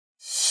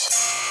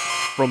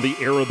From the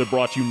era that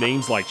brought you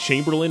names like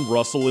Chamberlain,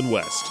 Russell, and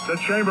West. To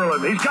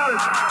Chamberlain, he's got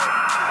it.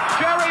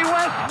 Jerry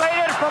West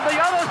made it from the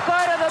other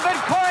side of the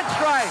midcourt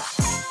stripe.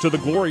 To the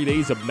glory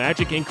days of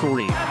Magic and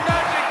Kareem. And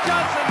Magic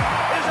Johnson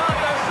is out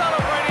there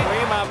celebrating.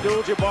 Kareem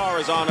Abdul-Jabbar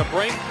is on the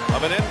brink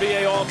of an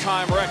NBA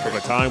all-time record. From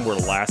a time where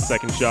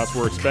last-second shots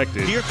were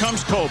expected. Here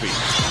comes Kobe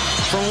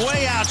from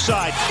way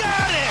outside.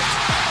 Got it!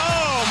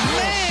 Oh,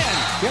 man!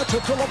 Gets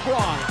it to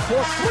LeBron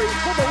for three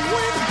for the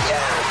win.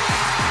 Yes!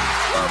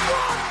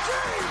 LeBron James!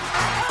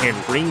 And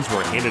rings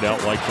were handed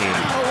out like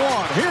candy.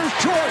 Here's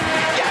Jordan.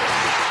 Yes!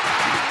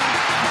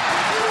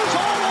 It is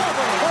all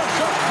over. The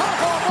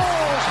Chicago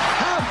Bulls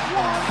have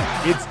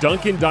won. It's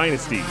Duncan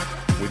Dynasty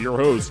with your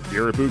host,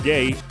 Garrett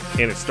Bouguet,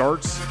 and it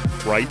starts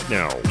right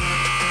now.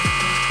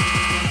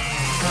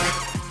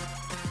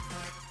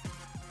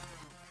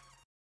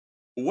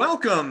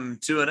 Welcome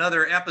to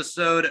another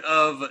episode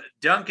of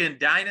Duncan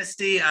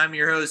Dynasty. I'm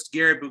your host,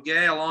 Garrett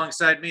Bouguet.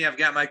 Alongside me, I've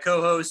got my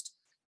co-host,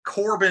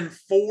 Corbin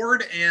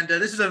Ford, and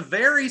this is a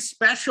very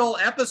special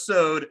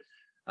episode.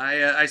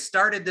 I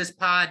started this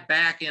pod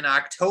back in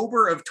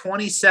October of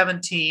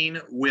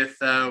 2017 with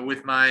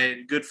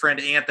my good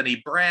friend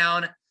Anthony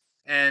Brown,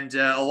 and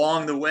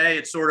along the way,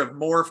 it sort of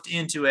morphed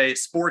into a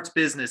sports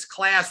business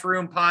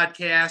classroom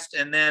podcast,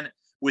 and then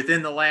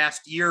within the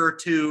last year or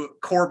two,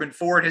 Corbin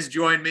Ford has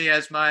joined me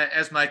as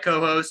my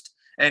co-host.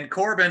 And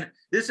Corbin,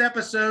 this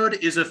episode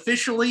is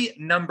officially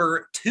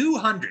number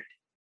 200.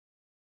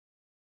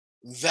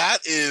 That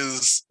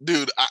is,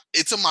 dude,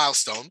 it's a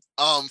milestone,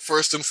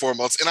 first and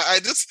foremost. And I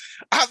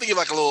have to give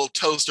like a little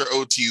toast or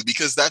ode to you,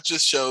 because that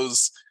just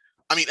shows,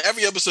 I mean,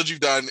 every episode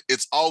you've done,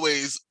 it's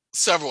always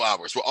several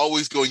hours. We're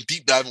always going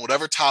deep dive in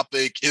whatever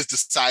topic is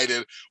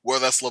decided,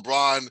 whether that's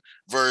LeBron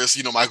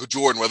versus, Michael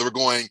Jordan, whether we're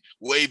going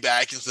way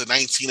back into the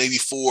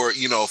 1984,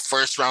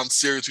 first round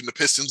series between the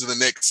Pistons and the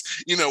Knicks,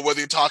 whether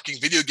you're talking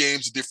video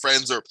games with your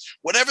friends or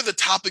whatever the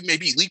topic may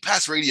be. League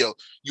Pass Radio,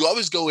 you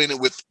always go in it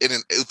with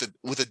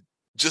a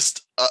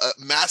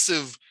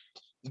massive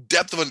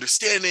depth of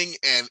understanding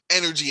and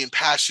energy and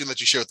passion that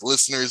you share with the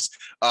listeners,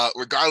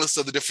 regardless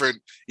of the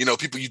different,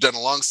 people you've done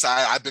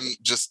alongside. I've been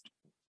just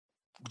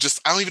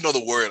I don't even know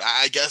the word.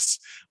 I guess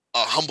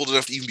humbled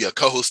enough to even be a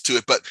co-host to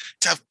it, but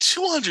to have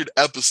 200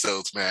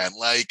 episodes, man,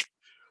 like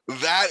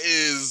that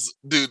is,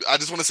 dude, I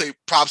just want to say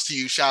props to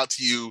you, shout out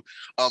to you,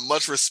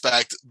 much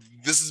respect.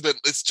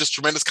 It's just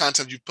tremendous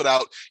content you've put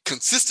out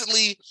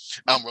consistently,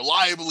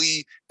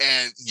 reliably,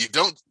 and you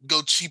don't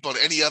go cheap on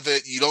any of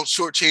it. You don't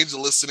shortchange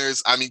the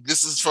listeners. I mean,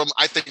 this is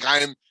I think I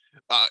am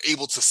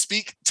able to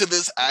speak to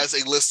this as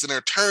a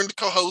listener turned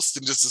co-host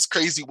in just this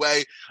crazy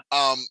way.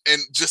 And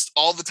just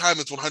all the time,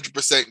 it's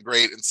 100%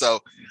 great. And so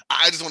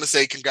I just want to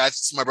say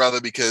congrats to my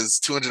brother, because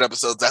 200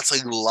 episodes, that's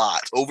a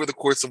lot over the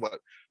course of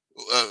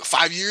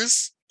 5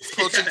 years,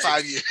 approaching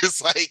 5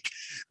 years. Like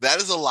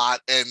that is a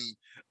lot. And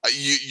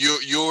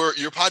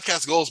your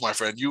podcast goals, my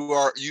friend, you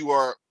are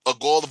a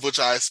goal of which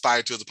I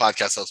aspire to as a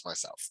podcast host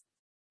myself.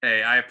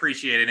 Hey, I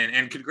appreciate it.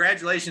 And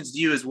congratulations to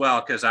you as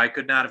well, because I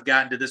could not have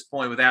gotten to this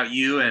point without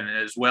you, and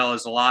as well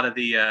as a lot of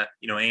the,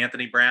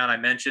 Anthony Brown I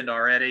mentioned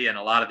already, and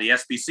a lot of the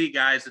SBC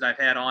guys that I've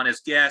had on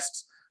as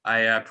guests. I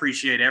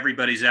appreciate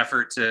everybody's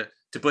effort to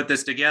put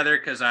this together,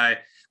 because I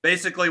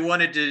basically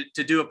wanted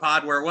to do a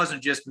pod where it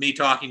wasn't just me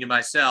talking to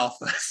myself.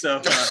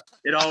 So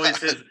it always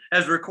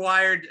has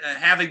required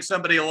having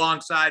somebody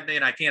alongside me,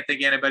 and I can't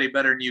think of anybody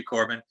better than you,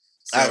 Corbin.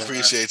 So, I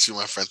appreciate you,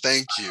 my friend.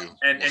 Thank you.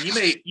 And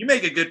you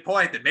make a good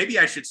point that maybe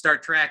I should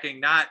start tracking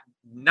not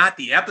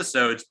the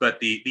episodes, but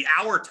the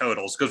hour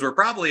totals, because we're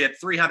probably at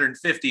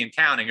 350 and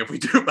counting if we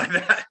do it by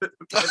that.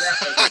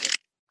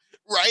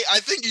 Right?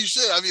 I think you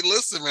should. I mean,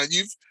 listen, man,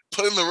 you've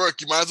put in the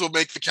work. You might as well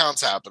make the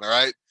counts happen, all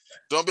right?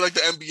 Don't be like the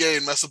NBA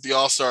and mess up the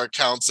All-Star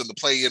counts and the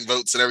play-in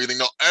votes and everything.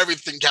 No,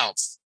 everything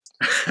counts.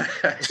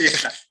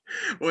 Yeah.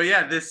 Well,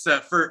 yeah, this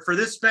for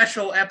this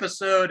special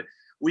episode,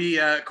 we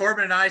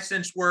Corbin and I,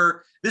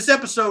 this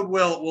episode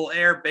will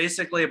air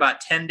basically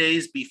about 10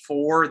 days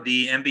before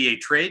the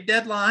NBA trade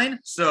deadline.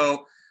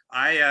 So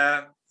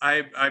I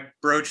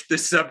broached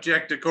this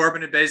subject to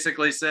Corbin and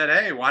basically said,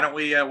 hey, why don't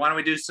we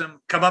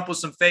come up with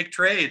some fake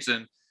trades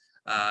and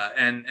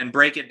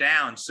break it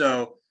down.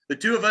 So the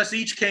two of us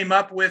each came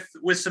up with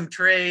some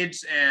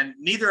trades, and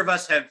neither of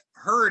us have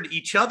heard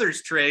each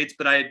other's trades,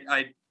 but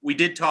we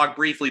did talk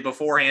briefly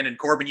beforehand. And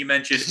Corbin, you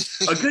mentioned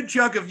a good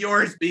chunk of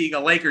yours, being a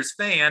Lakers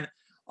fan,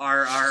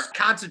 are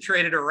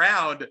concentrated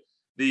around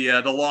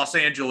the Los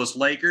Angeles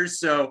Lakers.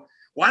 So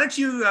why don't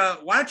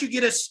you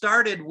get us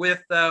started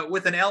with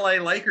an LA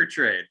Laker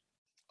trade?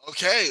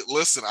 Okay,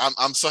 listen,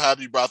 I'm so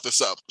happy you brought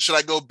this up. Should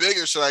I go big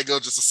or should I go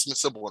just a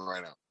simple one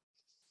right now?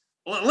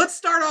 Well, let's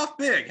start off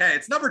big. Hey,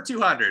 it's number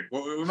 200.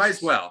 We might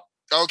as well.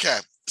 Okay,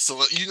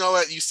 so you know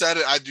what? You said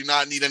it. I do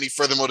not need any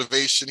further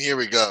motivation. Here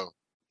we go.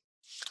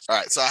 All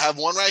right, so I have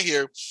one right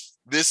here.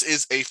 This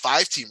is a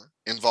 5-teamer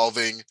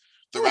involving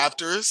the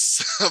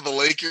Raptors, the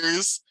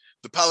Lakers,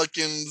 the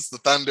Pelicans, the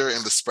Thunder,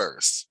 and the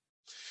Spurs.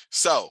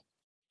 So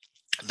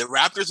the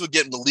Raptors would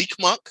get Malik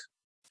Monk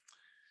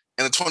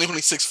and a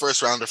 2026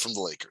 first rounder from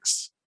the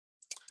Lakers.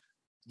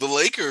 The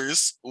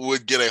Lakers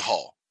would get a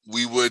haul.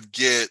 We would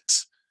get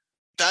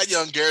Thad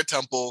Young, Garrett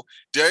Temple,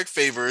 Derek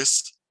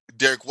Favors,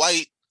 Derek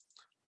White,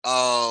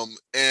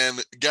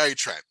 and Gary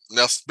Trent.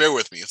 Now, bear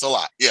with me. It's a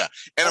lot. Yeah.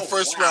 And a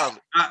first round.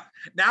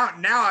 Now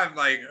I'm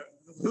like,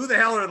 who the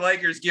hell are the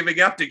Lakers giving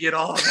up to get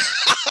all of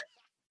that?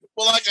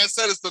 Well, like I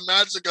said, it's the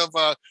magic of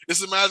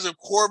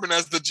Corbin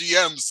as the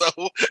GM. So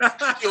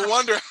you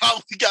wonder how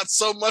we got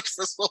so much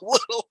for so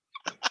little.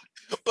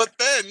 But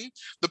then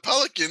the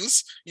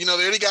Pelicans, they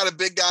already got a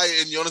big guy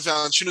in Jonas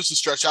Valanciunas who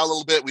stretched out a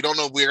little bit. We don't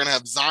know if we're going to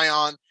have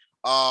Zion.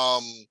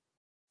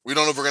 We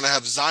don't know if we're going to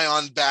have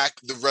Zion back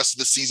the rest of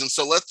the season.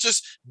 So let's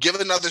just give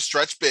it another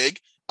stretch big.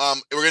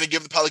 We're going to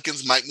give the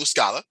Pelicans Mike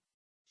Muscala.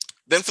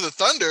 Then for the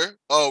Thunder,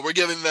 we're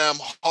giving them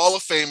Hall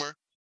of Famer,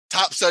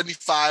 top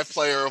 75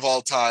 player of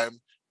all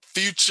time,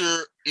 future,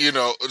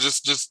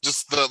 just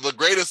the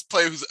greatest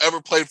player who's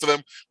ever played for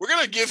them. We're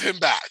going to give him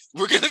back.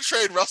 We're going to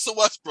trade Russell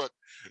Westbrook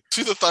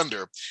to the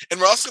Thunder. And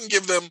we're also going to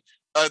give them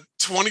a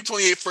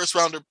 2028 first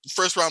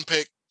round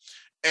pick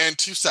and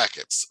 2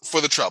 seconds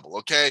for the trouble,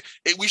 okay?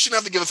 We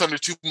shouldn't have to give the Thunder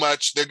too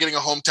much. They're getting a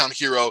hometown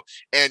hero,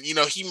 and,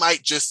 he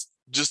might just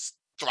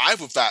thrive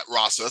with that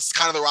roster. That's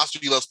kind of the roster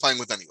he loves playing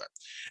with anyway.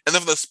 And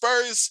then for the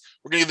Spurs,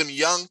 we're going to give them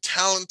young,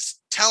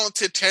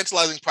 talented,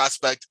 tantalizing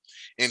prospect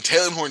in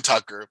Taylor Horn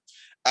Tucker,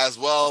 as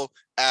well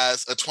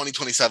as a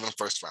 2027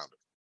 first rounder.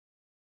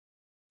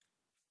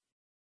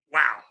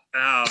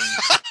 Wow.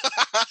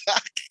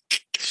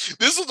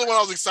 This was the one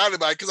I was excited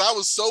about because I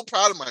was so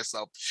proud of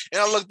myself.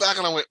 And I looked back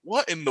and I went,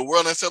 what in the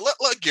world? And I said,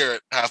 let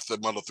Garrett have to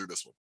muddle through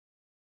this one.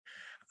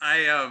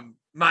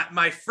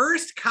 My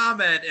first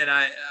comment, and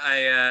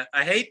I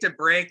hate to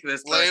break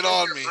this, lay it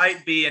on me.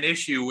 Might be an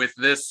issue with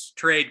this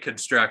trade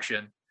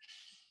construction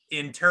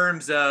in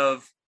terms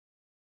of,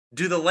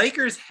 do the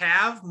Lakers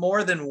have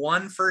more than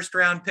one first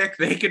round pick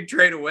they could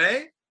trade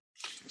away?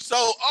 So,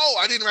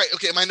 I didn't write.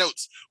 Okay, my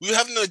notes. We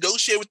have to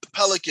negotiate with the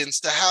Pelicans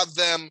to have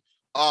them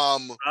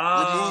remove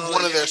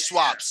one of their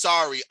swaps.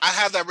 Sorry, I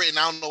have that written.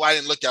 I don't know why I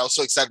didn't look at it. I was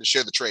so excited to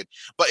share the trade.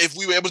 But if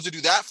we were able to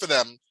do that for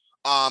them,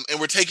 and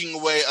we're taking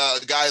away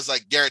guys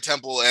like Garrett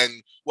Temple, and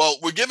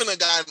we're giving a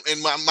guy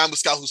in Mike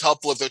Muscala who's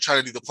helpful if they're trying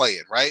to do the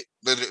play-in, right?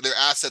 Their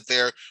asset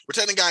there. We're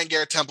taking a guy in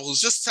Garrett Temple who's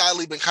just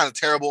sadly been kind of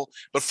terrible,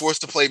 but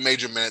forced to play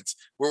major minutes.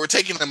 Where we're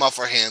taking them off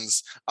our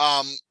hands,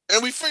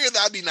 and we figured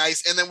that'd be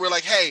nice. And then we're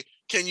like, hey,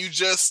 can you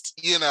just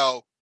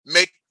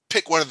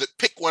pick one of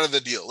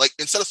the deal? Like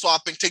instead of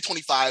swapping, take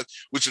 25,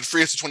 which would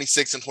free us to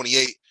 26 and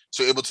 28.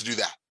 So we're able to do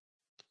that.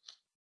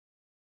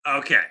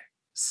 Okay,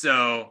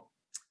 so.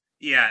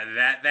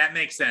 Yeah, that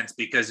makes sense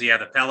because the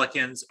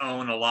Pelicans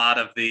own a lot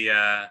of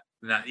the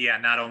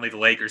not only the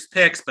Lakers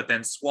picks but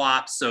then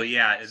swaps. So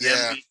them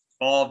being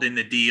involved in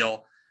the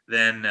deal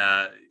then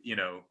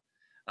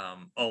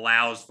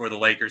allows for the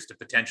Lakers to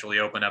potentially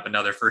open up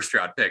another first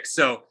round pick.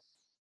 So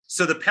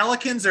the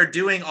Pelicans are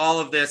doing all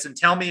of this, and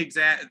tell me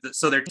exactly.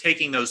 So they're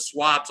taking those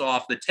swaps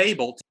off the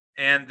table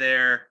and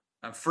they're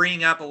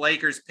freeing up a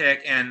Lakers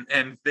pick, and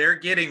they're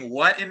getting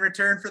what in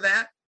return for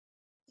that?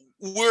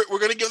 We're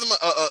going to give them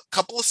a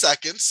couple of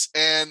seconds,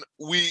 and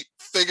we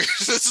figure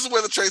this is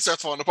where the trade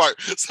starts falling apart.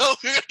 So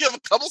we're going to give a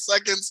couple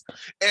seconds,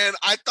 and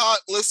I thought,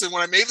 listen,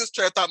 when I made this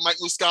trade, I thought Mike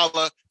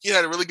Muscala, he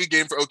had a really good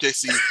game for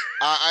OKC.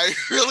 I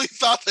really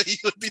thought that he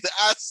would be the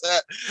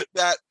asset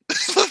that –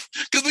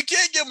 because we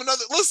can't give him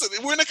another – listen,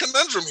 we're in a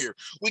conundrum here.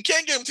 We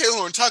can't give him Taylor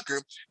Horn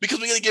Tucker because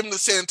we're going to give him to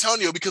San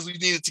Antonio because we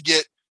needed to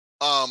get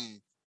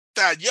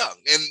Thad Young,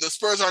 and the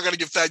Spurs aren't going to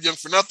give Thad Young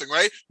for nothing,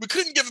 right? We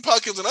couldn't give the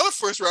Pelicans another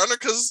first rounder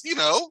because,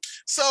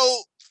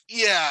 so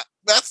yeah,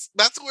 that's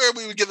where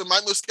we would give them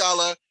Mike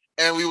Muscala,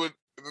 and we would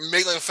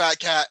make like a fat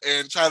cat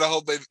and try to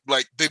hope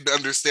they'd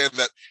understand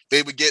that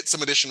they would get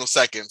some additional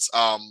seconds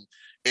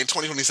in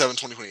 2027,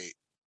 2028.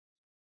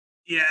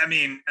 Yeah, I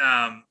mean,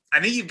 I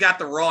think you've got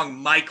the wrong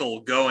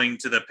Michael going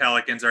to the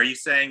Pelicans. Are you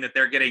saying that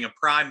they're getting a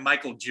prime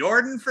Michael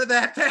Jordan for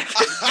that package?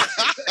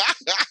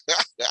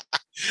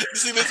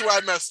 See, this is where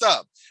I messed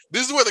up.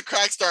 This is where the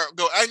cracks start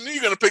go. I knew you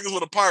were going to pick this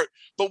one apart,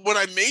 but when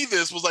I made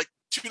this was like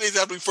 2 days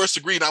after we first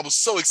agreed, and I was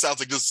so excited.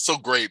 Like, this is so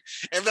great.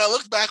 And then I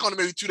looked back on it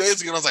maybe 2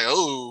 days ago, and I was like,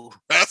 oh,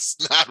 that's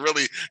not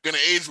really going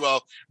to age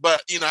well.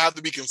 But, I have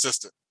to be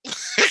consistent.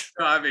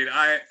 I mean,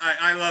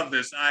 I love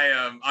this.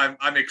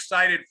 I'm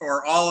excited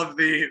for all of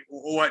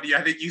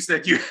I think you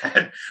said you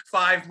had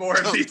 5 more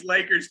of these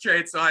Lakers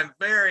trades. So I'm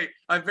very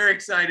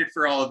excited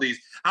for all of these.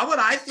 How about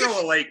I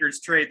throw a Lakers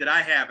trade that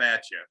I have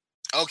at you?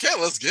 Okay,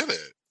 let's get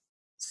it.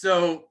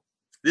 So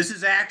this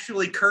is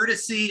actually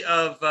courtesy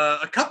of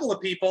a couple of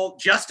people,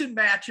 Justin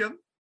Matcham,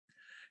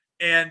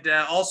 and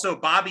also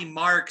Bobby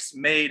Marks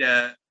made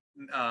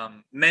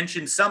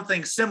mentioned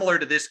something similar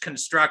to this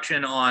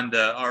construction on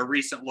our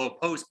recent Low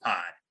Post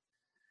pod.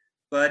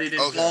 But it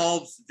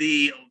involves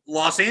the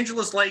Los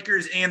Angeles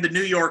Lakers and the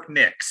New York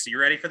Knicks. You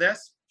ready for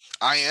this?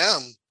 I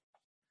am.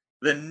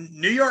 The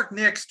New York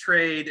Knicks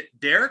trade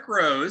Derrick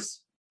Rose,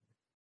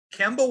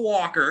 Kemba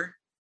Walker,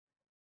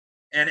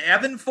 and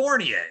Evan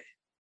Fournier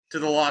to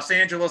the Los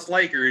Angeles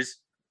Lakers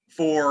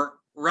for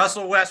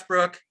Russell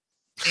Westbrook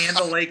and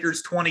the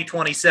Lakers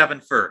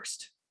 2027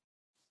 first.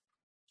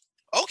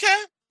 Okay.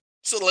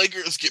 So the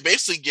Lakers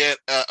basically get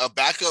a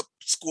backup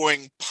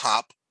scoring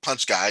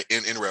punch guy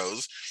in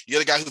Rose. You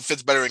get a guy who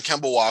fits better in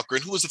Kemba Walker.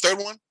 And who was the third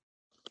one?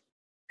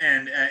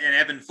 And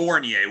Evan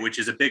Fournier, which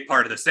is a big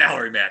part of the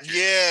salary match.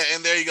 Yeah,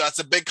 and there you go. It's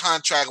a big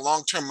contract.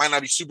 Long term might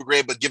not be super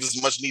great, but gives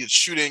us much needed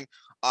shooting.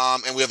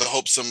 And we have the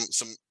hope some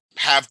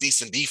half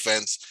decent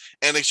defense.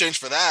 And in exchange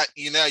for that,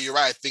 you're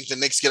right. I think the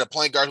Knicks get a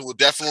point guard who will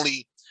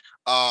definitely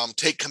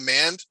take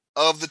command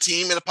of the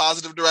team in a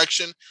positive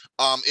direction.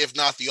 If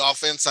not the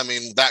offense, I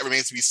mean, that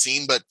remains to be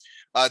seen. But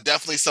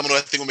definitely someone who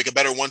I think will make a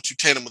better 1-2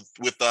 tandem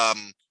with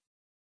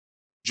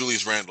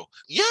Julius Randle.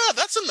 Yeah,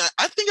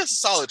 I think that's a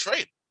solid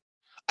trade.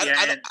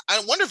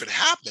 I wonder if it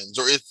happens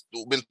or it's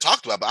been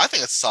talked about, but I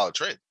think it's a solid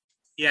trade.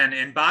 Yeah,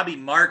 and Bobby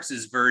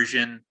Marks's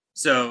version.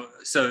 So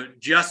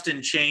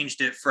Justin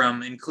changed it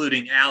from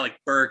including Alec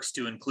Burks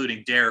to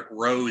including Derrick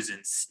Rose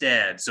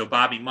instead. So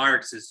Bobby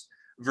Marks's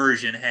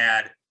version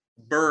had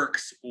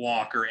Burks,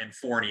 Walker, and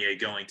Fournier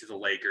going to the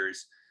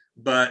Lakers.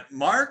 But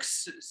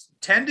Marks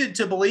tended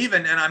to believe,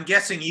 and I'm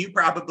guessing you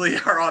probably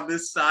are on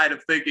this side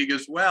of thinking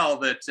as well,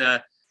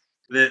 that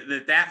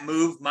that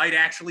move might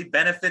actually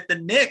benefit the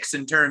Knicks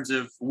in terms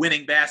of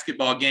winning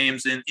basketball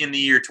games in the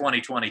year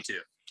 2022.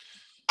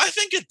 I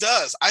think it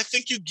does. I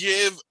think you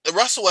give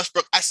Russell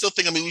Westbrook. I still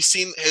think. I mean, we've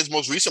seen his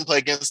most recent play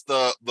against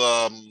the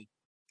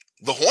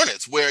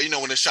Hornets, where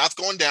when his shot's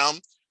going down,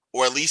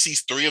 or at least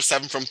he's 3 of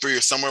 7 from 3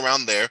 or somewhere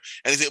around there,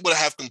 and he's able to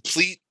have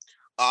complete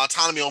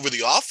autonomy over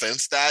the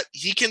offense. That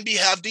he can be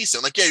half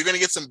decent. Like, yeah, you're going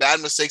to get some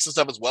bad mistakes and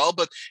stuff as well,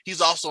 but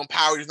he's also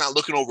empowered. He's not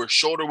looking over his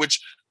shoulder,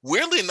 which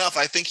weirdly enough,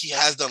 I think he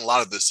has done a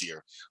lot of this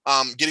year,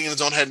 getting in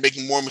his own head and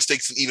making more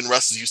mistakes than even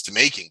Russ is used to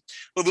making.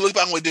 But if we look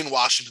back on what he did in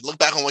Washington, look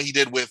back on what he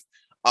did with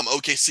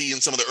OKC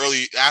and some of the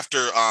early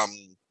after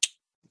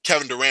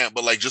Kevin Durant,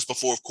 but like just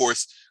before, of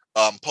course,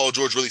 Paul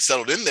George really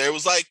settled in there. It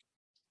was like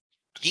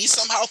he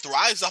somehow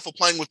thrives off of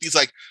playing with these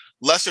like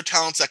lesser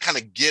talents that kind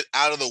of get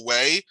out of the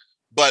way,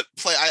 but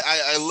play.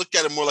 I look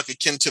at it more like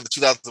akin to the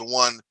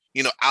 2001,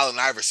 Allen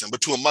Iverson, but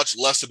to a much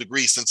lesser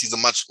degree since he's a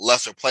much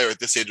lesser player at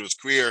this stage of his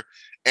career.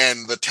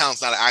 And the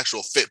talent's not an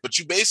actual fit, but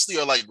you basically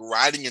are like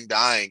riding and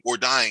dying or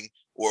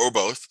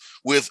both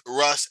with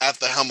Russ at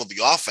the helm of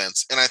the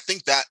offense. And I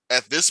think that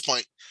at this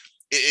point,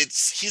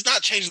 he's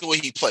not changing the way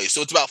he plays.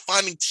 So it's about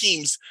finding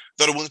teams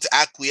that are willing to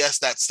acquiesce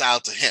that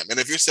style to him. And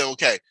if you're saying,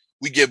 okay,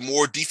 we get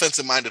more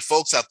defensive minded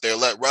folks out there,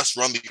 let Russ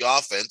run the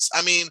offense.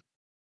 I mean,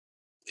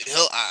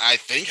 I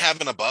think have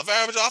an above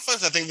average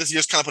offense. I think this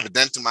year's kind of put a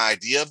dent in my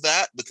idea of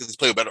that because he's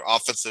played better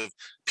offensive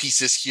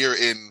pieces here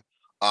in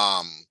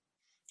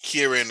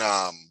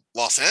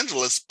Los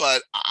Angeles,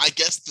 but I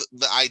guess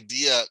the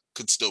idea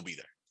could still be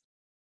there.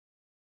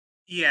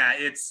 Yeah,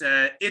 it's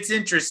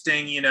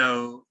interesting.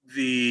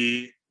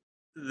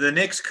 The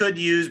Knicks could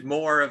use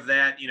more of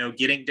that,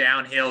 getting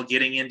downhill,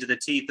 getting into the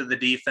teeth of the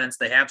defense.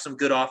 They have some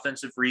good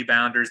offensive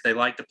rebounders. They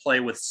like to play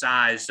with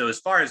size. So as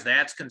far as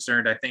that's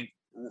concerned, I think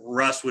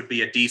Russ would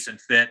be a decent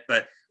fit.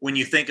 But when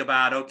you think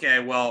about, okay,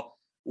 well,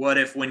 what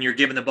if when you're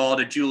giving the ball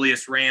to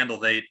Julius Randle,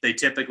 they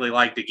typically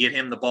like to get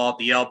him the ball at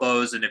the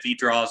elbows, and if he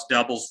draws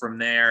doubles from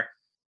there,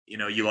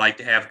 you like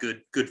to have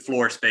good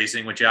floor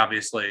spacing, which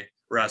obviously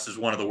Russ is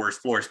one of the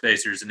worst floor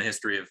spacers in the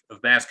history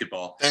of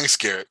basketball. Thanks,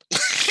 Garrett.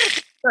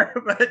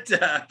 but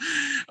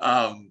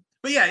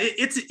yeah,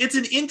 it's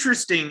an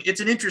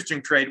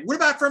interesting trade. What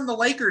about from the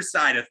Lakers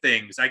side of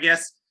things? I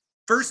guess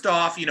first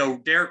off,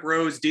 Derrick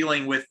Rose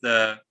dealing with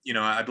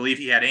I believe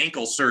he had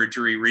ankle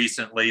surgery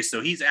recently,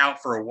 so he's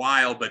out for a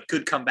while, but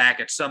could come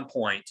back at some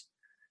point.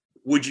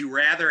 Would you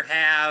rather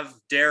have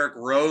Derrick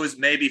Rose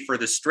maybe for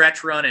the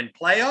stretch run in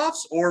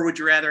playoffs, or would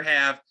you rather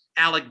have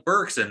Alec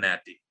Burks in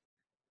that deal?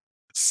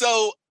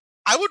 So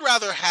I would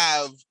rather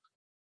have,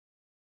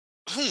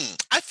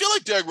 I feel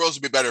like Derrick Rose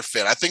would be a better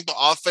fit. I think the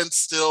offense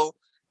still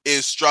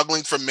is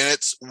struggling for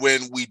minutes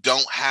when we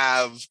don't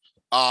have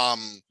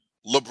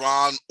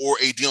LeBron or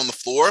AD on the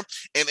floor.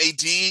 And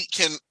AD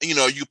can,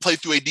 you play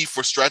through AD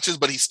for stretches,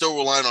 but he's still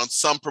relying on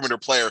some perimeter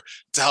player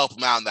to help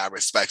him out in that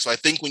respect. So I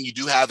think when you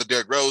do have the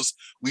Derrick Rose,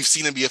 we've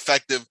seen him be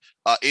effective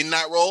in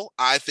that role.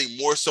 I think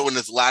more so in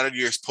his latter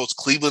years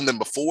post-Cleveland than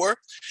before.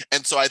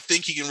 And so I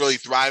think he can really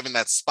thrive in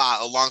that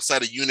spot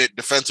alongside a unit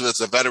defensive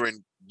that's a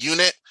veteran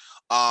unit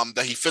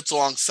that he fits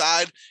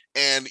alongside.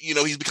 And,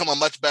 he's become a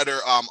much better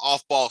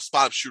off-ball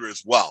spot shooter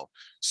as well.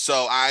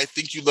 So I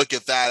think you look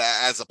at that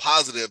as a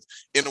positive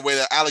in a way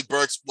that Alec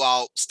Burks,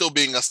 while still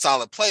being a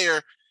solid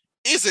player,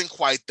 isn't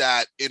quite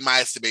that in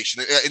my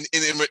estimation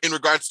in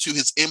regards to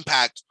his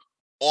impact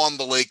on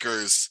the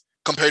Lakers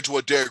compared to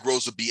what Derrick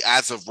Rose would be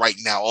as of right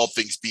now, all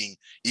things being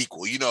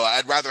equal.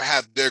 I'd rather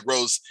have Derrick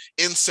Rose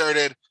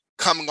inserted,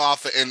 coming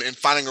off and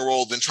finding a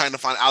role than trying to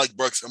find Alec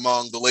Burks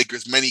among the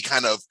Lakers' many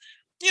kind of,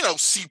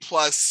 C+,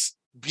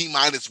 B-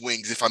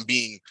 wings, if I'm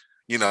being,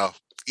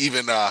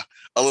 even a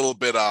little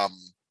bit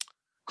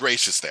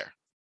gracious there.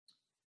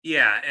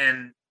 Yeah,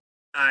 and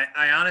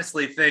I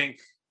honestly think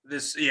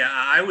this,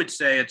 I would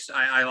say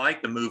I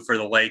like the move for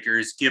the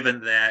Lakers,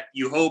 given that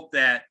you hope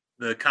that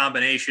the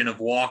combination of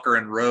Walker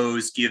and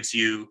Rose gives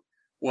you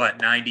what,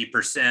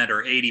 90%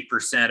 or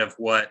 80% of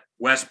what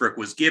Westbrook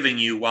was giving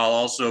you, while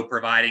also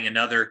providing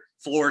another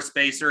floor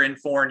spacer in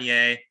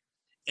Fournier.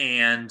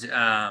 And,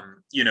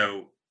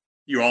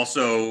 you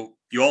also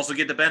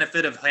get the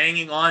benefit of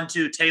hanging on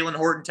to Talen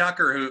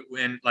Horton-Tucker, who,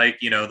 and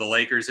the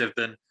Lakers have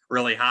been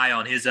really high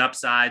on his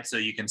upside. So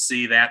you can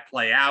see that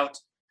play out.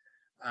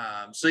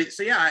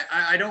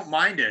 I don't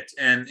mind it.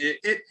 And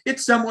it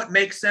somewhat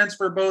makes sense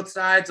for both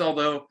sides.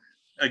 Although,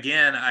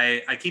 again,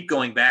 I keep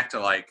going back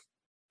to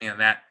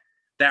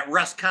that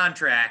Russ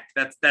contract.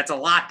 That's a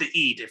lot to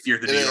eat if you're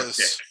the New York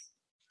Knicks.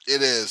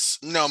 It is.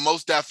 No,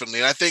 most definitely.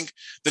 And I think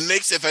the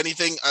Knicks, if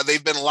anything,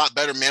 they've been a lot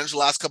better managed the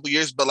last couple of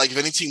years. But if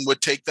any team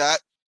would take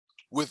that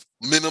with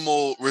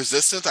minimal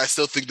resistance, I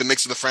still think the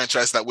Knicks are the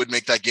franchise that would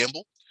make that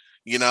gamble.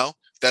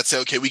 That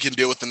say, okay, we can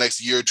deal with the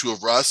next year or two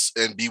of Russ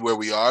and be where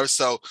we are.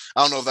 So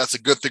I don't know if that's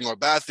a good thing or a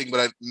bad thing, but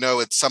I know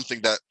it's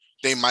something that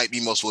they might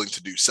be most willing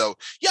to do. So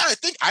yeah, I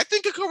think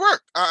it could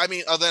work.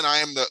 Other than I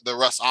am the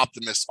Russ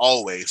optimist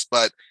always,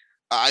 but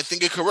I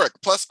think it could work.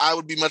 Plus, I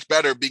would be much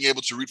better being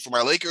able to root for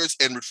my Lakers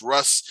and root for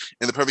Russ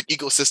in the perfect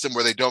ecosystem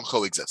where they don't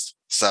coexist.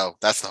 So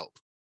that's the hope.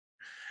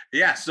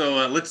 Yeah.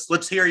 So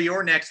let's hear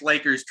your next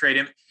Lakers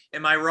trade.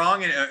 Am I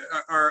wrong?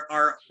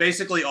 Are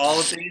basically all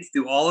of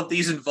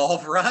these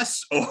involve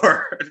Russ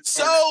or?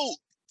 So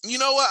you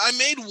know what? I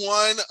made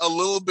one a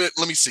little bit.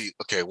 Let me see.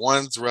 Okay,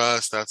 one's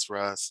Russ. That's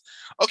Russ.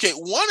 Okay,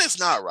 one is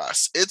not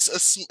Russ. It's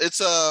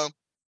a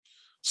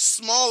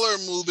smaller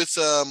move. It's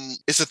a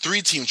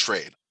 3-team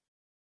trade.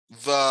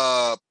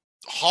 The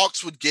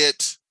Hawks would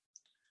get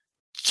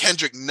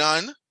Kendrick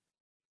Nunn.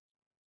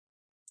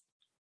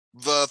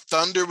 The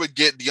Thunder would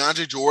get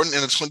DeAndre Jordan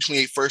and a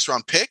 2028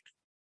 first-round pick.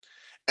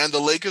 And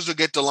the Lakers would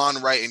get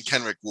DeLon Wright and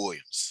Kenrich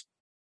Williams.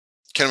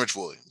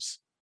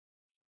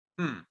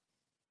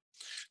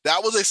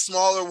 That was a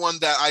smaller one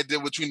that I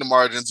did between the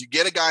margins. You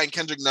get a guy in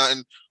Kendrick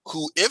Nunn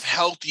who, if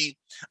healthy,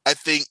 I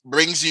think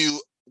brings you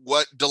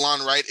what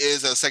DeLon Wright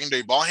is as a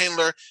secondary ball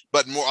handler,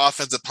 but more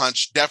offensive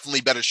punch,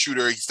 definitely better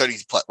shooter. He's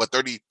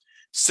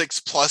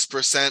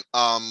 36+%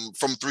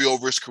 from 3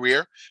 over his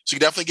career. So you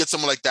can definitely get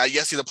someone like that.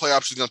 Yes, he's a player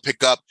option going to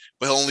pick up,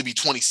 but he'll only be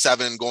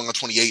 27 going on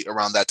 28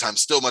 around that time.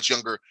 Still much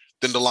younger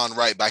than DeLon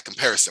Wright by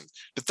comparison.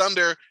 The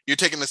Thunder, you're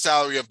taking the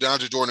salary of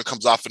DeAndre Jordan, who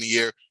comes off in a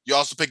year. You're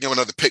also picking up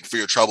another pick for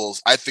your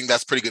troubles. I think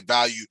that's pretty good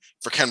value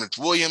for Kenrich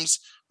Williams,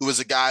 who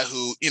is a guy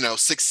who,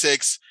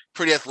 6'6",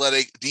 pretty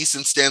athletic,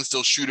 decent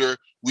standstill shooter.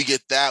 We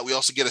get that. We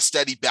also get a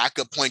steady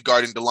backup point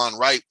guard in DeLon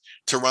Wright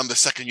to run the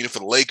second unit for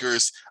the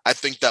Lakers. I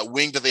think that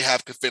wing that they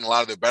have could fit in a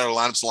lot of their better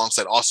lineups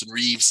alongside Austin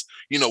Reeves,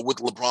 with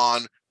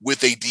LeBron,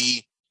 with AD.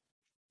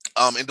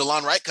 And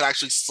DeLon Wright could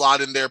actually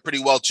slot in there pretty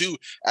well too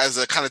as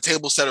a kind of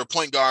table setter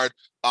point guard,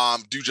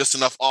 do just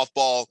enough off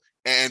ball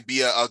and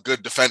be a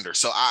good defender.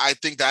 So I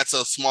think that's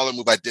a smaller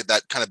move I did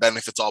that kind of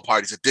benefits all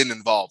parties. It didn't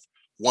involve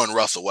one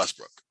Russell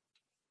Westbrook.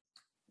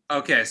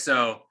 Okay,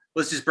 so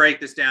let's just break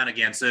this down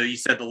again. So you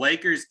said the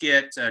Lakers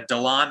get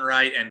DeLon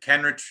Wright and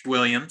Kenrich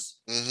Williams.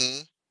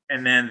 Mm-hmm.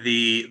 And then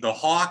the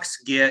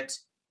Hawks get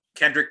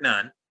Kendrick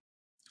Nunn.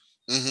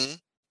 Mm-hmm.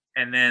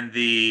 And then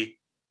the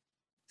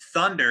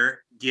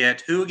Thunder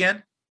get who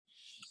again?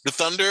 The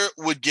Thunder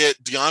would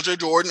get DeAndre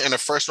Jordan and a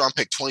first-round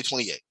pick,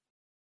 2028.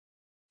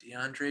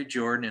 DeAndre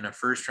Jordan and a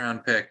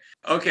first-round pick.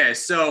 Okay,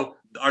 so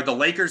are the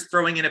Lakers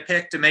throwing in a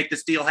pick to make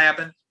this deal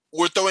happen?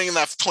 We're throwing in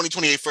that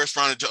 2028 first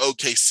round into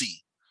OKC.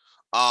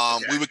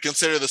 Okay. We would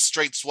consider the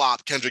straight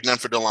swap Kendrick Nunn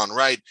for DeLon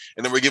Wright,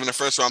 and then we're giving a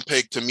first-round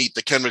pick to meet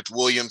the Kenrich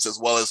Williams as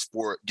well as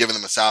for giving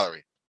them a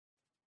salary.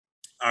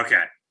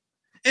 Okay.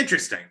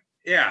 Interesting.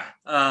 Yeah.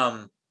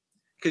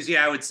 Because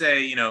I would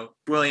say,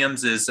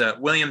 Williams is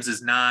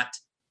not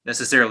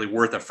necessarily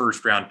worth a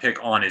first-round pick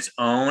on his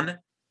own.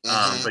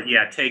 Mm-hmm. But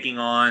taking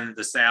on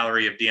the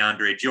salary of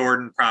DeAndre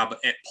Jordan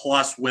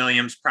plus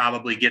Williams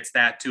probably gets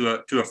that to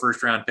a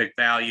first-round pick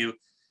value.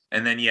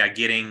 And then,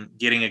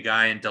 getting a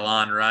guy in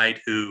DeLon Wright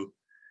who,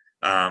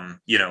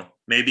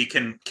 maybe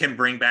can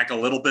bring back a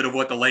little bit of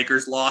what the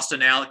Lakers lost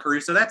in Alec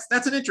Caruso.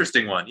 That's an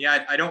interesting one.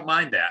 Yeah, I don't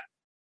mind that.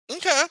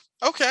 Okay.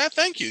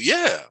 Thank you.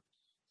 Yeah.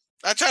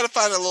 I try to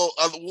find a little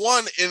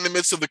one in the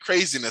midst of the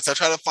craziness. I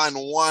try to find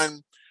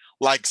one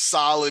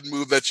solid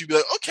move that you'd be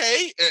like,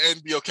 okay,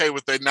 and be okay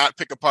with it, not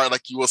pick apart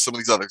like you will some of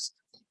these others.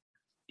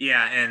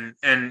 Yeah.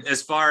 And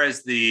as far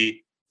as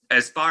the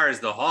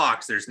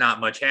Hawks, there's not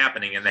much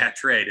happening in that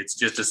trade. It's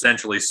just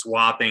essentially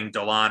swapping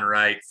DeLon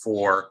Wright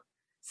for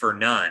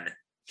Nunn.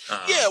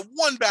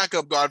 One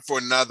backup guard for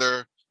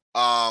another.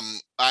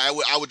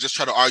 I would just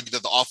try to argue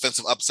that the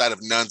offensive upside of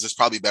Nunn's is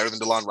probably better than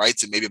DeLon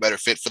Wright's and maybe a better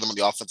fit for them on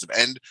the offensive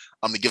end.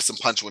 To give some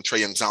punch when Trae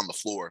Young's on the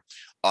floor.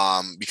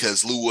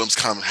 Because Lou Williams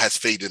has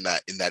faded in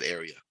that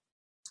area.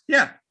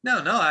 Yeah,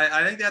 no,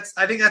 I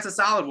think that's a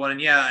solid one.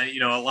 And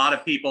a lot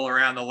of people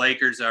around the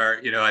Lakers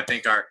are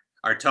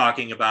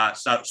talking about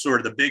sort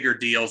of the bigger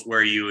deals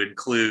where you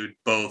include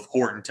both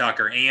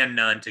Horton-Tucker and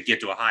Nunn to get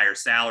to a higher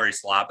salary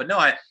slot. But no,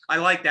 I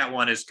like that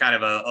one as kind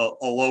of a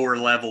lower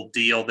level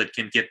deal that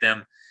can get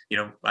them.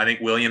 I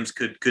think Williams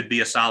could be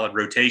a solid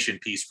rotation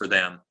piece for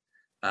them.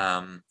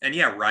 And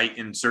yeah, Wright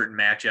in certain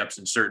matchups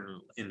and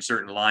certain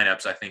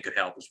lineups, I think could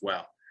help as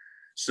well.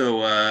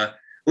 So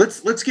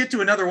let's get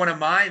to another one of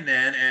mine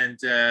then. And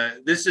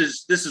this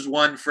is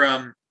one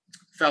from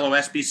fellow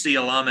SBC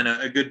alum and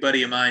a good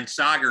buddy of mine,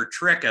 Sagar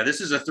Tricka. This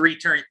is a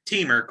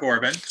 3-teamer,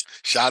 Corbin.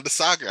 Shout out to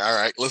Sagar. All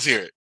right, let's hear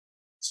it.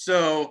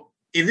 So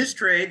in this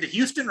trade, the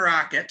Houston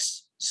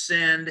Rockets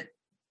send,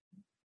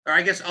 or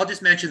I guess I'll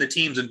just mention the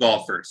teams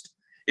involved first.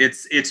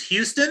 It's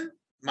Houston,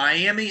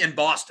 Miami, and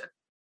Boston.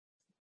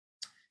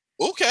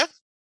 Okay.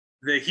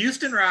 The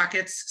Houston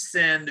Rockets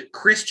send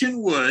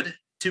Christian Wood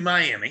to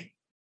Miami.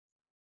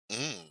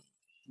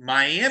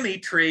 Miami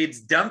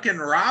trades Duncan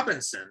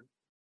Robinson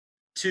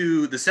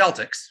to the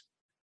Celtics.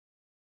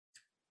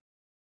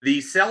 The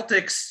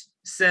Celtics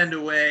send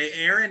away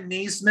Aaron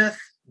Nesmith,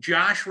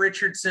 Josh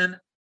Richardson,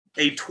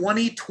 a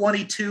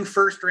 2022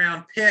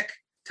 first-round pick,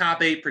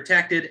 top 8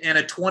 protected, and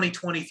a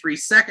 2023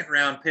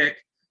 second-round pick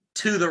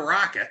to the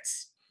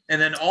Rockets.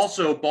 And then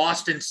also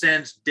Boston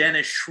sends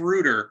Dennis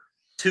Schroeder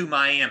to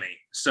Miami.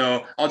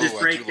 So I'll just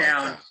break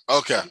down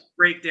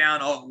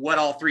what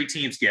all 3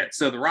 teams get.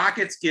 So the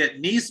Rockets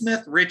get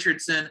Nesmith,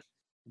 Richardson,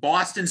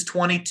 Boston's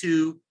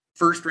 22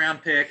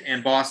 first-round pick,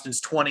 and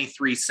Boston's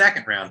 23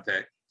 second-round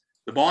pick.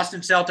 The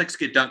Boston Celtics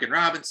get Duncan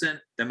Robinson.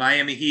 The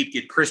Miami Heat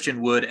get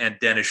Christian Wood and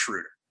Dennis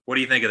Schroeder. What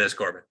do you think of this,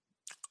 Corbin?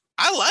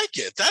 I like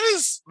it. That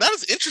is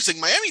interesting.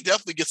 Miami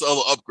definitely gets a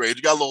little upgrade.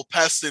 You got a little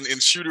Pest and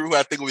Shooter, who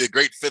I think will be a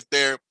great fit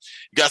there.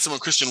 You got someone,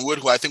 Christian Wood,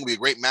 who I think will be a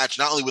great match,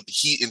 not only with the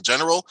Heat in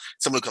general,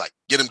 someone who could like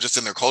get him just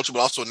in their culture, but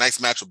also a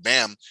nice match with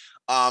Bam.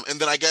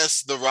 And then I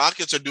guess the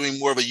Rockets are doing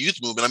more of a youth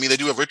movement. I mean, they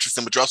do have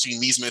Richardson, but you're also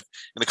using Nesmith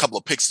and a couple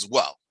of picks as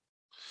well.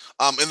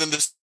 And then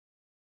the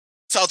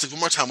Celtics, one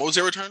more time, what was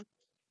their return?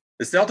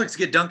 The Celtics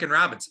get Duncan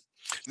Robinson.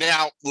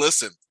 Now,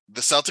 listen,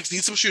 the Celtics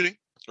need some shooting,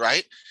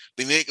 right?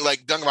 They need,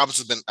 like, Duncan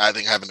Robinson's been, I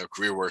think, having their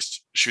career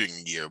worst shooting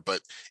year.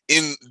 But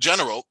in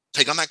general,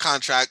 take on that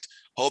contract,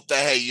 hope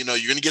that, hey, you know,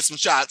 you're going to get some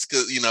shots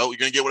because, you know, you're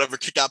going to get whatever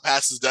kick-out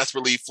passes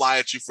desperately fly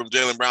at you from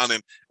Jaylen Brown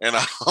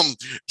and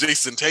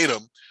Jason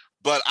Tatum.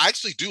 But I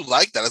actually do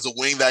like that as a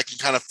wing that can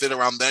kind of fit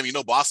around them. You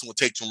know, Boston would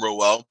take to him real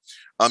well.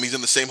 He's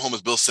in the same home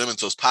as Bill Simmons,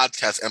 so his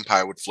podcast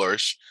empire would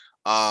flourish.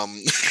 No,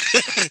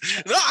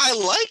 I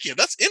like it.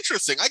 That's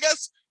interesting. I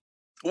guess.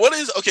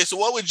 So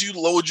what would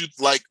you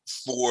like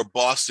for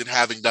Boston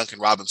having Duncan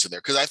Robinson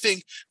there? Because I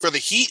think for the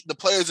Heat, the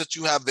players that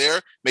you have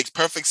there makes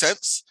perfect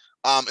sense.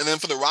 And then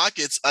for the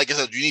Rockets, like I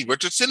said, you need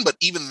Richardson, but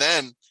even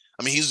then,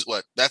 I mean, he's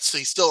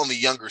still on the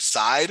younger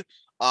side.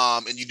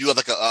 And you do have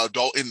like an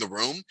adult in the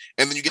room.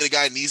 And then you get a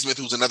guy, Nesmith,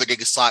 who's another guy who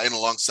can slot in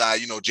alongside,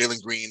 you know,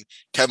 Jalen Green,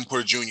 Kevin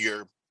Porter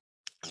Jr.,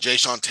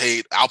 Jayshawn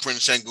Tate, Alperen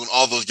Sengun,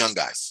 all those young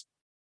guys.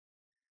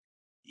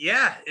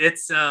 Yeah,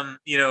 it's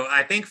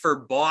I think for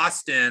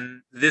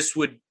Boston, this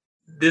would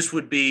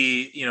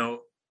be, you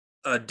know,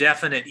 a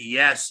definite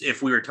yes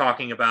if we were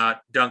talking about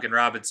Duncan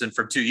Robinson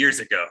from 2 years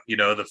ago, you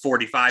know, the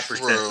 45%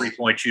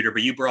 3-point shooter.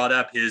 But you brought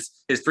up his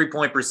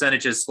 3-point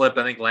percentage has slipped.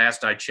 I think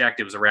last I checked,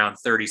 it was around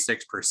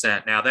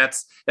 36%. Now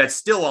that's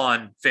still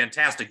on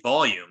fantastic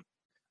volume,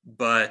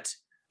 but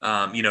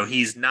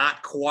he's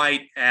not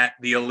quite at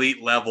the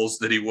elite levels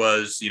that he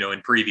was, you know,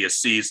 in previous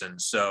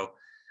seasons. So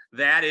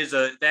that is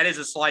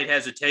a slight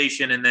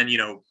hesitation. And then, you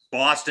know,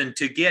 Boston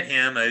to get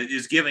him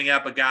is giving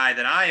up a guy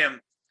that I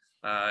am,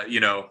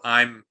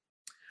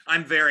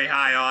 I'm very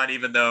high on,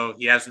 even though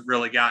he hasn't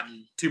really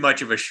gotten too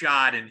much of a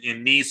shot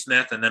in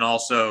Nesmith. And then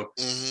also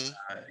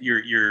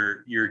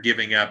you're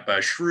giving up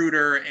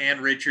Schroeder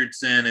and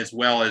Richardson, as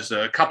well as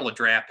a couple of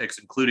draft picks,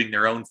 including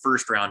their own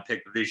first round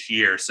pick this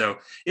year. So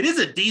it is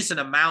a decent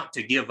amount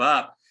to give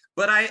up,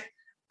 but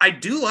I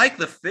do like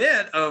the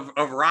fit of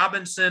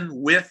Robinson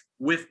with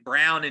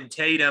Brown and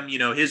Tatum, you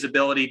know, his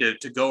ability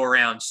to go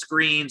around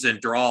screens and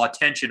draw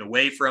attention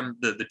away from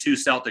the two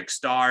Celtic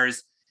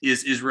stars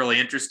is really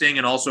interesting.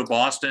 And also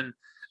Boston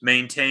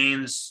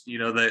maintains, you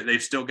know,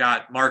 they've still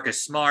got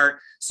Marcus Smart.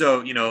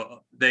 So, you know,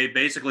 they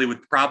basically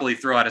would probably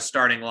throw out a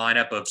starting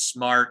lineup of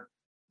Smart,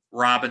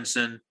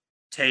 Robinson,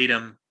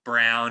 Tatum,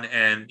 Brown,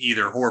 and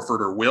either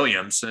Horford or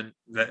Williams. And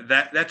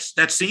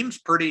that seems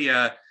pretty,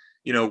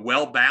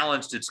 well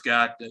balanced. It's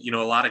got, you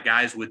know, a lot of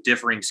guys with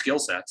differing skill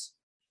sets.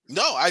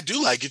 No, I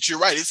do like it. You're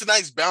right. It's a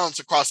nice balance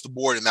across the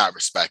board in that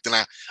respect.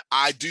 And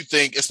I do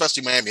think,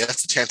 especially Miami,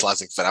 that's a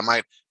tantalizing fit. I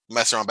might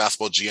mess around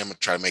Basketball GM and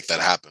try to make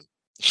that happen.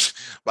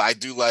 But I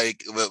do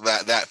like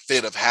that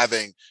fit of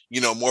having,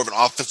 you know, more of an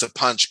offensive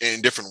punch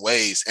in different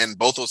ways. And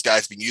both those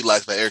guys being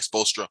utilized by Eric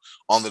Spoelstra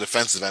on the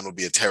defensive end would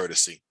be a terror to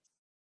see.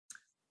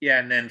 Yeah.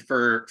 And then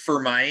for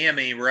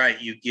Miami, right,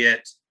 you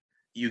get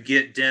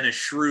Dennis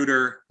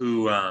Schroeder,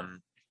 who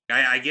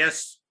I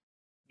guess,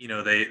 you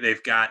know,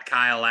 they've got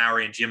Kyle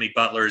Lowry and Jimmy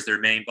Butler as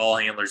their main ball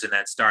handlers in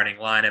that starting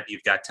lineup.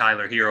 You've got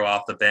Tyler Hero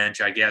off the bench.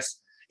 I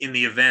guess in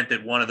the event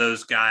that one of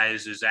those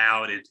guys is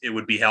out, it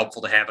would be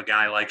helpful to have a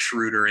guy like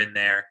Schroeder in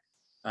there.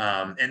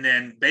 And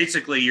then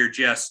basically you're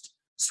just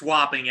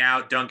swapping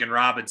out Duncan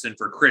Robinson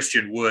for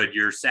Christian Wood.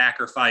 You're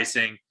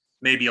sacrificing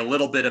maybe a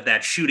little bit of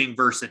that shooting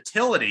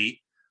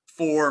versatility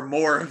for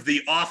more of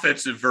the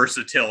offensive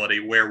versatility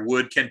where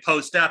Wood can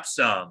post up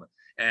some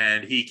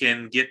and he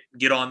can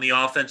get on the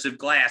offensive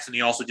glass, and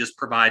he also just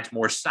provides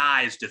more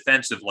size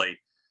defensively.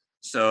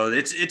 So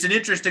it's an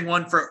interesting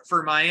one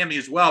for Miami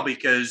as well,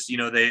 because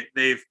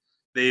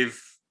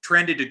they've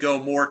trended to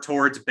go more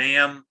towards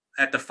Bam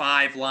at the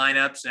 5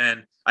 lineups,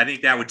 and I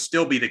think that would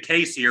still be the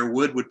case here.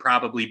 Wood would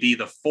probably be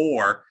the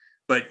 4,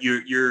 but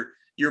you're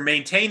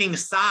maintaining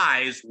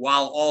size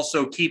while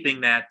also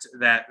keeping that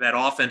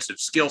offensive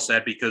skill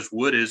set, because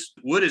Wood is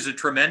a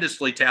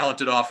tremendously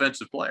talented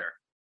offensive player.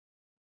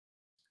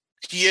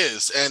 He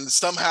is, and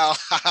somehow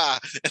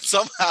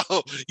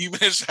you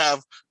managed to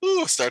have.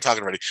 Start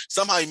talking already.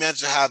 Somehow you managed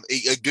to have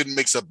a good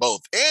mix of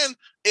both, and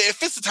it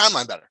fits the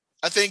timeline better.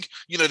 I think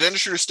Dennis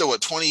Schroeder's still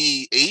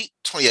 28.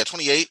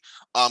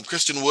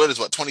 Christian Wood is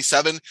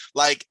 27.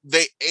 Like,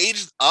 they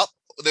aged up.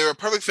 They're a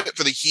perfect fit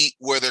for the Heat,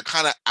 where they're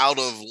kind of out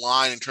of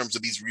line in terms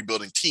of these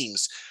rebuilding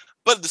teams,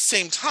 but at the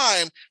same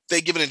time,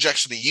 they give an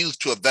injection of youth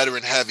to a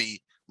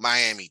veteran-heavy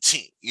Miami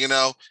team.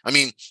 I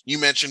mean, you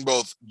mentioned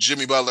both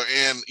Jimmy Butler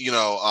and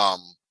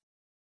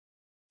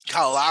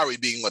Kyle Lowry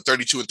being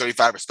 32 and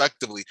 35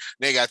 respectively.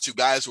 They got 2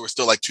 guys who are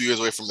still 2 years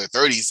away from their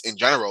 30s in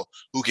general,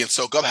 who can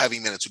soak up heavy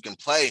minutes, who can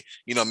play,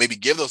 maybe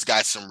give those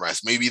guys some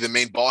rest, maybe the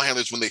main ball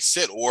handlers when they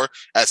sit, or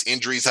as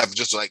injuries have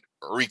just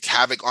wreaked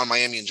havoc on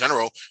Miami in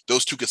general,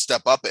 those 2 could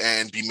step up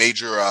and be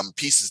major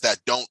pieces that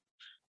don't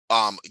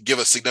give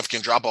a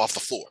significant drop off the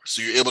floor.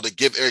 So you're able to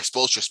give Eric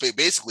Spoelstra space,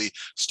 basically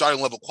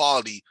starting level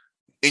quality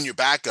in your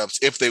backups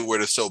if they were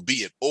to so be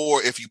it,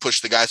 or if you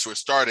push the guys who are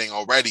starting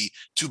already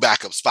to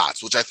backup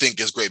spots, which I think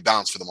is great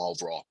balance for them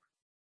overall.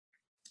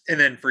 And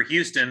then for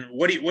Houston,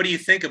 what do you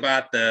think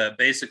about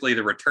basically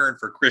the return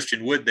for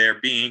Christian Wood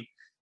there being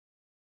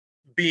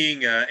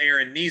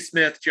Aaron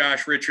Nesmith,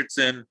 Josh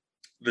Richardson,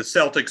 the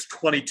Celtics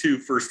 22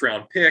 first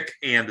round pick,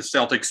 and the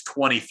Celtics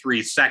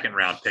 23 second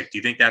round pick? Do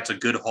you think that's a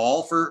good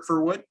haul for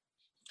Wood?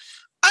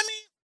 I mean,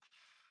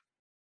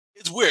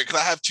 it's weird because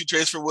I have 2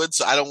 trades for Wood,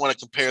 so I don't want to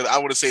compare. I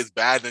want to say it's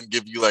bad and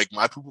give you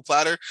my poo-poo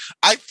platter.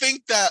 I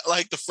think that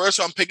the first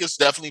round pick is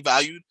definitely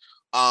valued,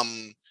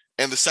 and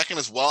the second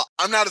as well.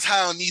 I'm not as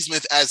high on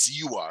Nesmith as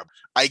you are.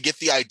 I get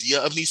the idea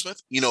of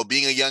Nesmith,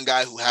 being a young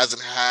guy who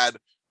hasn't had.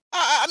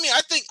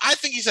 I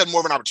think he's had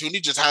more of an opportunity,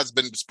 just has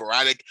been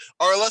sporadic.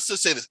 Or let's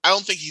just say this: I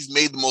don't think he's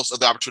made the most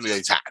of the opportunity that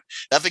he's had.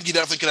 I think he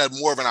definitely could have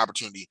more of an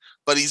opportunity,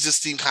 but he's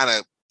just seemed kind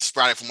of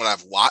sporadic from what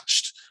I've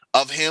watched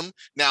of him.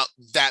 Now,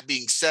 that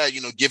being said,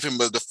 give him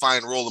a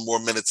defined role and more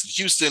minutes in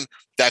Houston,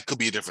 that could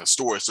be a different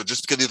story. So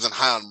just because he isn't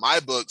high on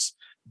my books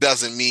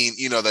doesn't mean,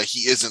 that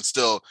he isn't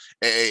still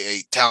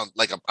a talent,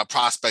 a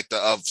prospect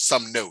of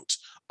some note.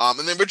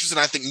 And then Richardson,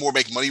 I think more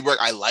make money work.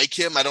 I like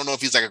him. I don't know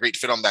if he's a great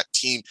fit on that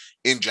team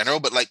in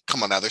general, but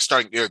come on now, they're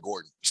starting Eric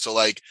Gordon. So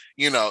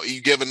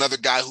you give another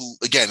guy who,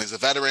 again, is a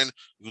veteran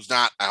who's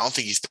not, I don't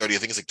think he's 30. I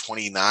think it's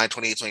 28,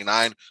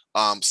 29,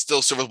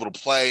 still serviceable to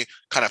play,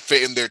 kind of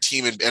fit in their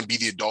team and be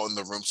the adult in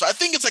the room. So I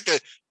think it's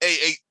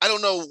I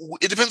don't know.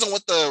 It depends on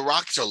what the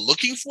Rockets are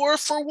looking for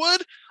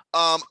Wood.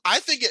 I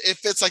think it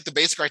fits the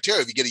basic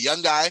criteria. If you get a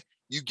young guy,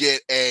 you get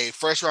a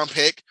first round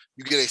pick,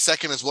 you get a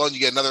second as well, and you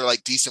get another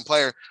decent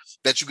player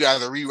that you can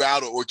either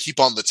reroute or keep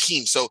on the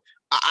team. So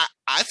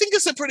I think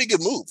it's a pretty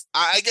good move.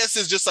 I guess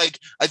it's just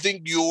I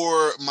think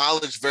your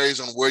mileage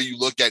varies on where you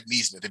look at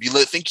Nesmith. If you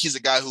think he's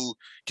a guy who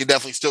can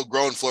definitely still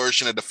grow and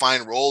flourish in a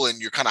defined role and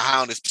you're kind of high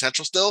on his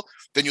potential still,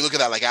 then you look at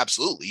that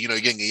absolutely. You're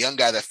getting a young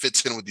guy that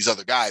fits in with these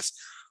other guys.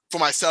 For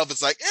myself,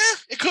 it's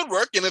it could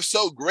work. And if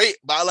so, great.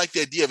 But I like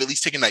the idea of at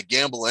least taking that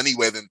gamble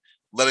anyway than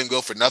letting him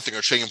go for nothing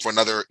or trading him for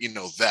another,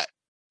 vet.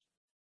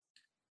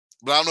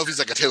 But I don't know if he's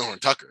a Taylor Horn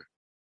Tucker.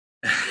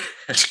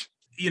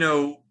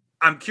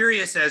 I'm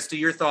curious as to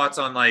your thoughts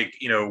on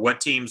what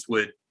teams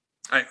would.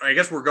 I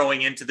guess we're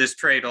going into this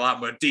trade a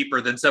lot more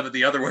deeper than some of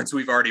the other ones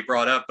we've already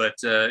brought up. But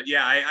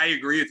I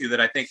agree with you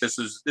that I think this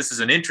is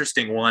an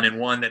interesting one, and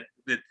one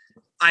that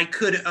I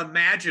could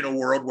imagine a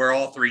world where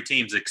all 3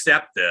 teams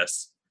accept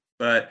this.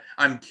 But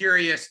I'm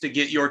curious to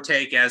get your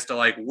take as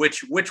to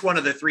which one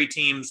of the 3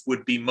 teams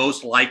would be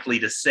most likely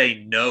to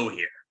say no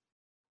here.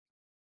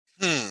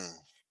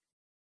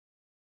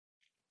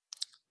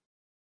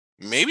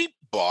 Maybe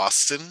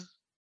Boston.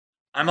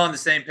 I'm on the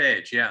same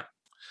page. Yeah.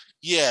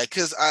 Yeah,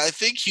 because I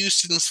think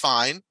Houston's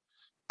fine.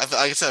 Like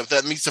I said, if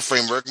that meets the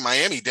framework,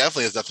 Miami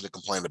definitely has nothing to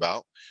complain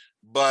about.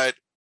 But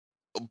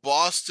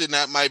Boston,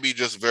 that might be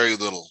just very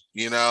little,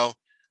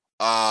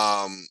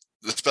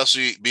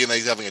 especially being that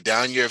he's having a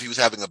down year. If he was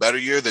having a better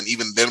year, then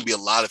even then would be a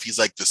lot if he's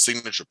the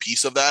signature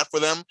piece of that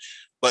for them.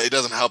 But it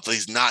doesn't help that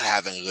he's not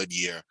having a good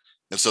year.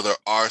 And so there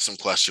are some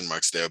question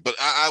marks there. But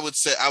I would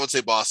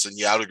say Boston.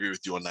 Yeah, I would agree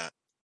with you on that.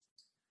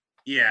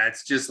 Yeah,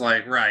 it's just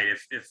right.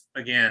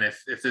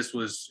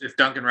 If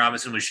Duncan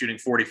Robinson was shooting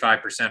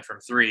 45%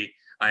 from 3,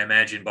 I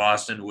imagine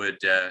Boston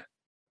would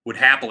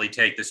happily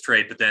take this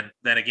trade. But then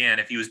again,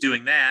 if he was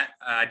doing that,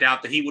 I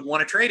doubt that he would want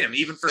to trade him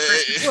even for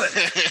Christian Wood.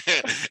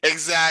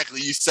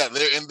 Exactly. You said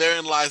there, and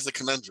therein lies the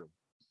conundrum.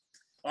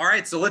 All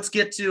right, so let's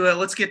get to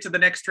the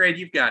next trade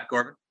you've got,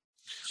 Corbin.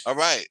 All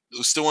right.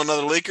 Still want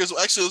another Lakers?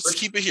 Well, actually, let's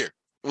keep it here.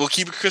 We'll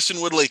keep it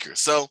Christian Wood Lakers.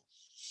 So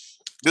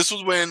this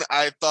was when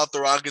I thought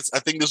the Rockets, I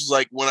think this was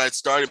like when I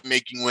started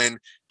making when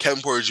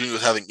Kevin Porter Jr.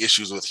 was having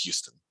issues with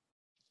Houston.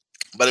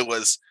 But it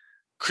was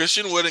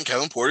Christian Wood and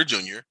Kevin Porter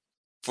Jr.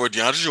 for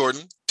DeAndre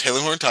Jordan, Taylor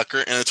Horton-Tucker,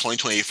 and a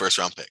 2028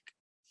 first-round pick.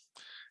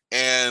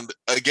 And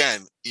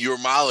again, your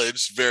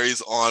mileage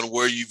varies on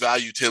where you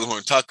value Taylor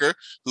Horton-Tucker,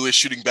 who is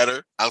shooting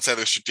better outside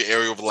the restricted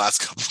area over the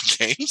last couple of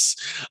games.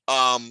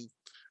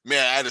 May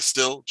I add, is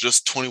still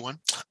just 21,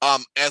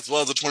 as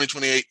well as a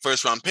 2028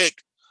 first-round pick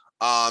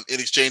in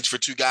exchange for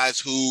two guys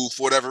who,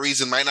 for whatever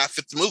reason, might not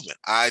fit the movement.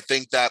 I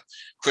think that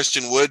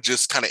Christian Wood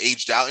just kind of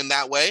aged out in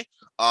that way.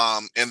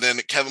 And then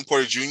Kevin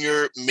Porter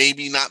Jr.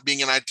 maybe not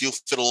being an ideal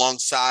fit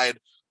alongside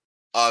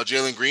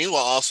Jalen Green,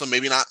 while also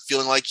maybe not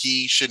feeling like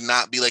he should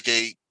not be like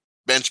a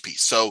bench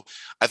piece. So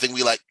I think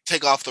we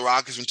take off the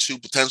Rockets from two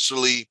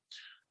potentially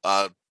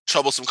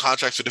troublesome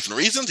contracts for different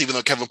reasons, even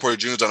though Kevin Porter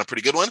Jr. is on a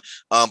pretty good one,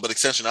 but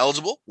extension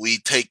eligible. We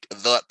take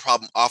that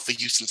problem off of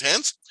Houston's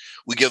hands.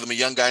 We give them a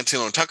young guy in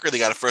Taylor Tucker. They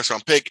got a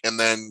first-round pick, and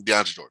then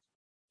DeAndre Jordan.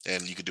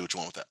 And you can do what you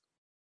want with that.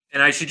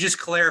 And I should just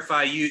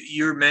clarify,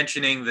 you're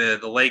mentioning the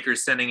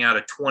Lakers sending out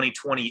a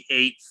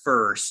 2028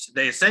 first.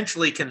 They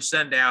essentially can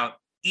send out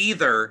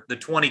either the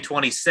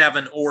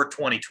 2027 or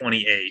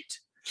 2028.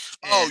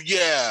 Oh,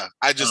 yeah.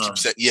 I just keep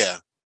saying, yeah.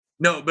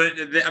 No, but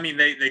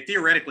they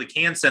theoretically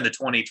can send a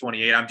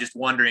 2028. I'm just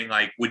wondering,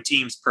 would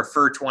teams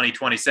prefer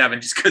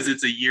 2027 just because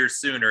it's a year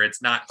sooner?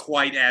 It's not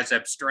quite as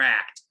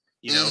abstract,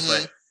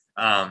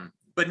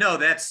 but no,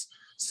 that's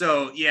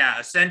so, yeah,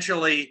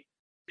 essentially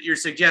you're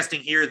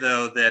suggesting here,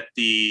 though, that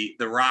the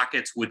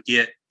Rockets would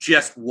get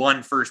just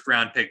one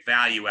first-round pick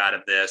value out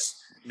of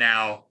this.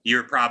 Now,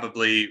 you're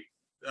probably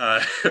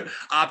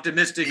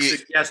optimistic,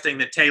 suggesting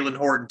that Taylor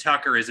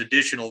Horton-Tucker is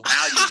additional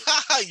value.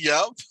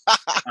 Yep.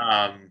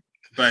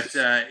 But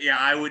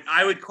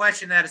I would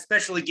question that,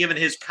 especially given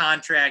his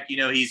contract.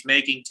 He's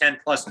making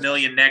 $10+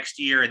 million next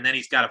year, and then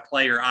he's got a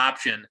player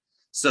option.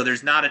 So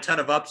there's not a ton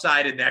of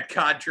upside in that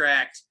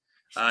contract.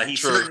 He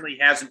certainly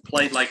hasn't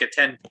played like a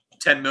 $10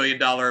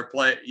 million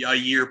a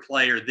year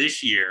player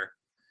this year.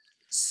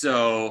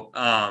 So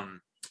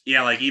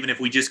even if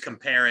we just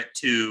compare it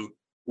to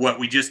what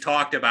we just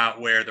talked about,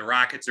 where the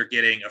Rockets are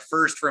getting a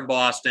first from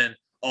Boston,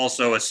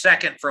 also a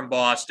second from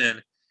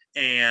Boston,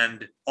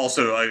 and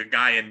also a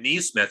guy in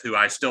Nesmith who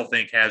I still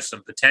think has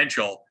some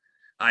potential.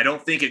 I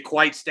don't think it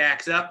quite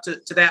stacks up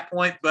to that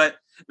point, but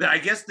I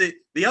guess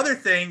the other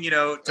thing,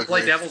 to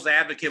play devil's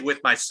advocate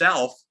with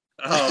myself,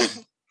 that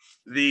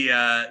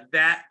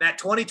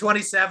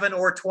 2027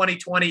 or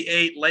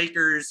 2028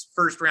 Lakers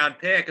first round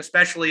pick,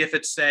 especially if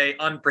it's, say,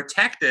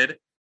 unprotected,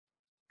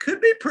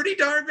 could be pretty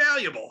darn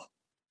valuable.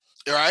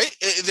 Right.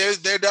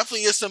 There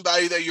definitely is some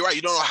value there. You're right.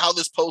 You don't know how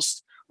this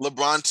post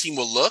LeBron team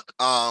will look.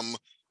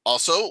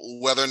 Also,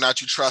 whether or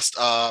not you trust,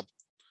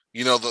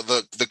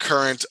 the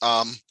current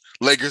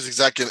Lakers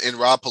exec in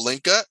Rob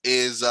Pelinka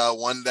is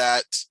one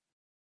that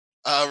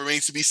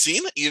remains to be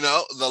seen.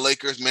 The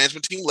Lakers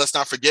management team, let's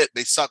not forget,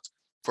 they sucked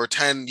for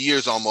 10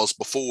 years almost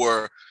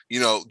before,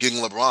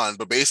 getting LeBron.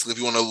 But basically, if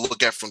you want to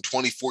look at from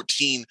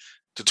 2014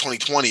 to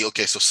 2020,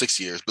 okay, so 6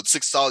 years, but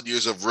 6 solid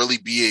years of really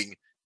being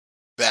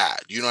bad.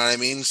 You know what I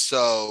mean?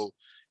 So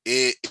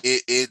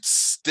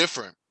it's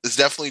different. It's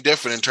definitely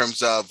different in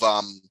terms of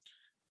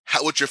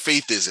what your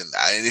faith is in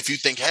that. And if you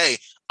think, hey,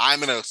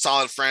 I'm in a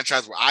solid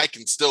franchise where I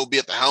can still be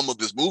at the helm of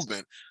this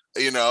movement,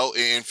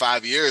 in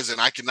 5 years,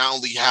 and I can not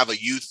only have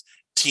a youth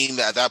team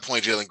that at that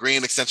point, Jalen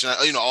Green extension,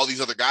 all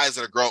these other guys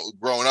that are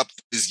growing up,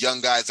 these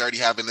young guys already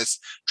having this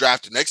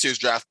draft and next year's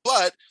draft,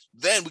 but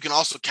then we can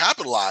also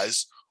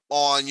capitalize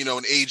on,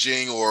 an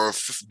aging or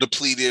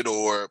depleted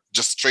or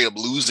just straight up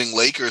losing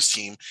Lakers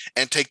team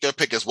and take their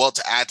pick as well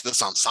to add to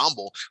this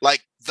ensemble.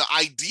 Like, the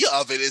idea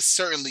of it is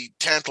certainly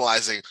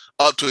tantalizing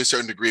up to a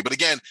certain degree. But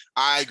again,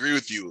 I agree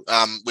with you,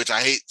 which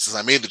I hate since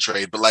I made the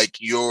trade, but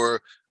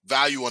your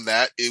value on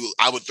that,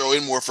 I would throw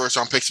in more first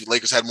round picks if the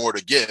Lakers had more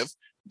to give,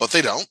 but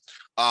they don't.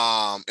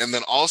 And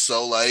then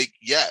also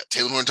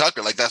Taylor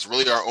Horton-Tucker, that's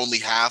really our only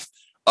half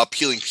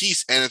appealing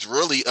piece, and it's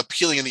really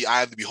appealing in the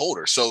eye of the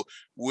beholder. So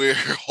we're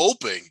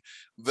hoping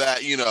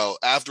that,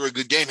 after a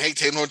good game, hey,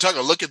 Taylor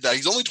Horton-Tucker, look at that.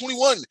 He's only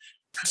 21.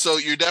 So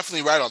you're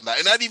definitely right on that.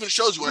 And that even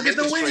shows you when Look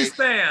at the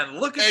wingspan.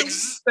 Look at the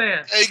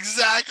wingspan.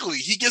 Exactly.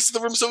 He gets to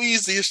the rim so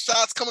easy. His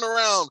shot's coming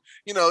around.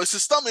 It's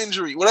his thumb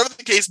injury, whatever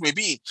the case may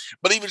be.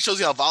 But it even shows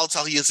you how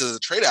volatile he is as a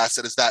trade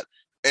asset, is that,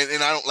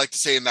 and I don't like to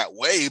say in that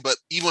way, but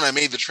even when I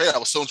made the trade, I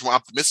was so much more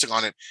optimistic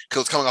on it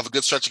because it's coming off a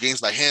good stretch of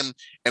games by him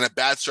and a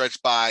bad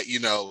stretch by,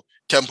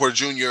 Kevin Porter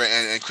Jr.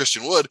 and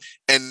Christian Wood.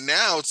 And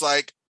now it's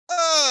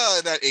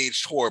that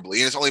aged horribly.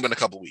 And it's only been a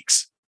couple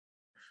weeks.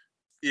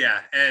 Yeah.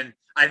 And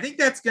I think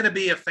that's going to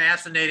be a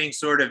fascinating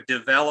sort of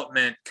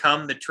development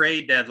come the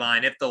trade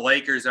deadline. If the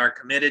Lakers are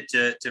committed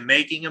to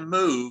making a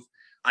move,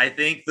 I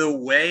think the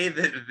way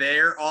that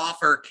their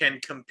offer can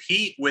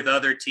compete with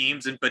other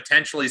teams and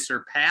potentially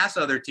surpass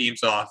other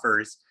teams'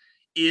 offers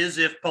is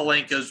if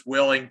Pelinka's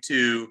willing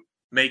to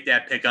make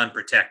that pick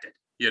unprotected,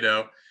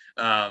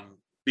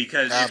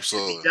 because if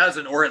Absolutely. he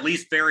doesn't, or at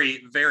least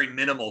very, very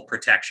minimal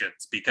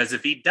protections, because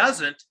if he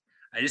doesn't,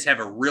 I just have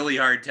a really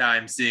hard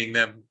time seeing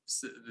them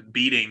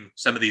beating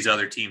some of these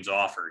other teams'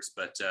 offers.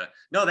 But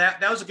no,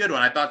 that was a good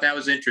one. I thought that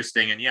was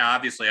interesting. And yeah,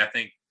 obviously, I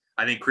think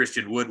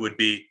Christian Wood would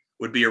be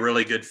a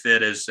really good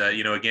fit. As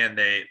again,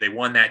 they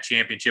won that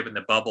championship in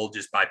the bubble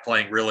just by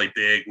playing really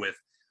big with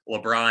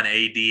LeBron,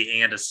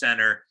 AD, and a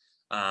center.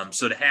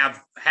 So to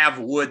have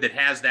Wood that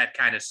has that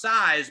kind of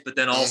size, but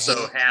then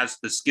also has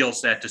the skill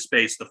set to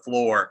space the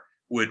floor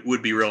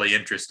would be really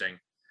interesting.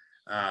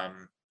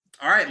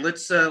 All right,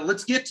 let's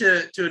get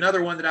to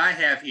another one that I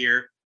have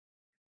here.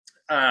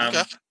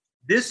 Okay.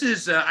 This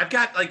is I've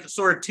got like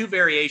sort of two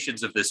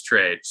variations of this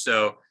trade.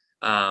 So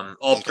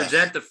I'll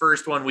present the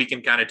first one. We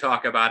can kind of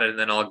talk about it, and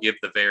then I'll give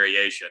the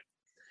variation.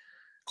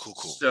 Cool.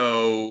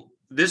 So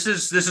this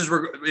is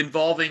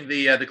involving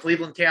the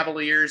Cleveland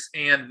Cavaliers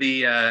and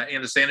the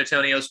San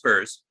Antonio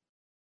Spurs.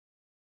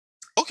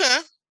 Okay.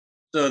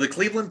 So the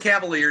Cleveland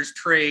Cavaliers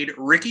trade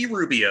Ricky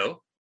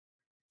Rubio,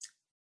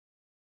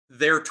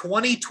 their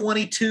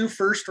 2022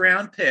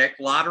 first-round pick,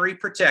 lottery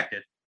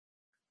protected,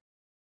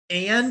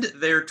 and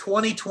their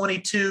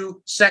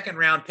 2022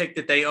 second-round pick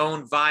that they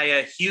own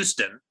via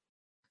Houston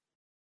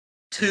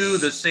to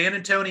the San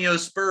Antonio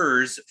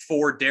Spurs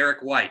for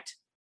Derek White.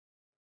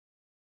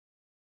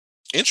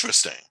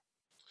 Interesting.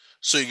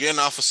 So you're getting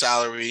off a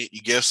salary.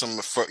 You're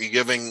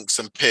giving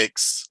some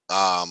picks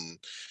to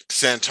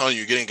San Antonio.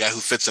 You're getting a guy who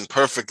fits in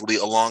perfectly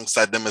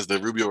alongside them as the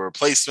Rubio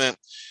replacement,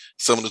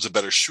 someone who's a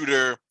better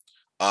shooter,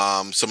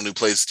 someone who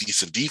plays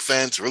decent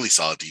defense, really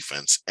solid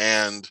defense,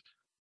 and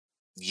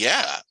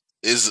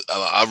is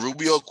a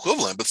Rubio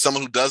equivalent, but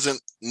someone who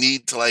doesn't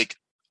need to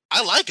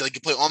I like it. Like, he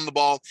play on the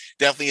ball.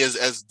 Definitely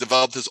has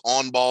developed his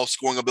on-ball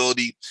scoring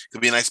ability.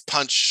 Could be a nice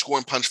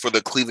scoring punch for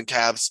the Cleveland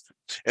Cavs.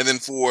 And then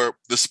for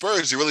the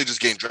Spurs, you're really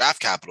just getting draft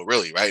capital,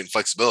 really, right? And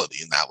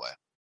flexibility in that way,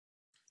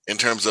 in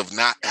terms of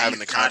not having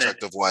the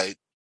contract of White.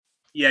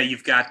 Yeah,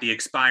 you've got the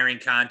expiring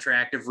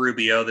contract of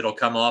Rubio that'll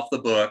come off the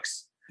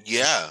books.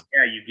 Yeah.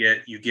 Yeah,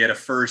 you get a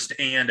first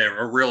and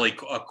a really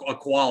a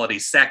quality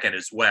second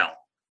as well.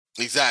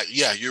 Exactly.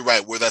 Yeah, you're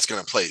right. Where that's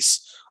going to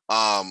place.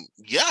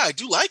 Yeah, I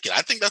do like it.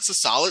 I think that's a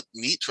solid,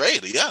 neat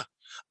trade. Yeah.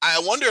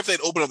 I wonder if they'd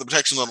open up the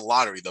protections on the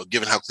lottery, though,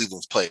 given how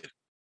Cleveland's played.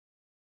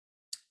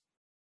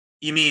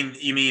 You mean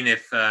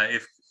if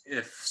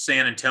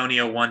San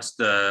Antonio wants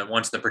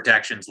the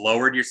protections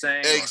lowered, you're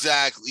saying?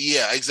 Exactly.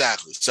 Yeah,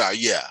 exactly. Sorry.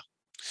 Yeah.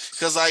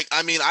 Because I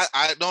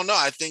don't know.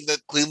 I think that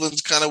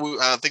Cleveland's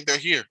I think they're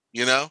here,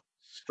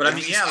 But I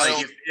mean,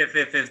 yeah,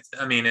 if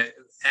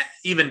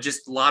even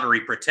just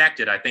lottery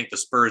protected, I think the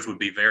Spurs would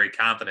be very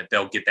confident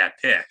they'll get that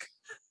pick.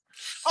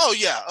 Oh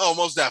yeah. Oh,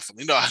 most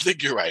definitely. No, I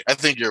think you're right.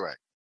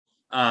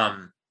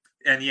 And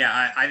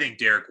yeah, I think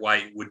Derek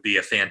White would be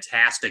a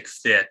fantastic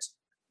fit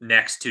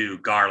next to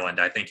Garland.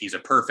 I think he's a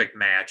perfect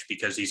match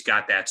because he's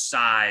got that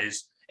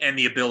size and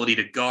the ability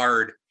to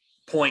guard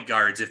point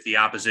guards. If the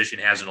opposition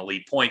has an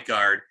elite point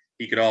guard,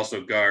 he could also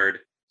guard,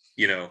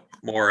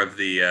 more of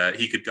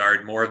he could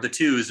guard more of the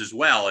twos as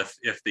well.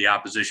 If the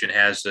opposition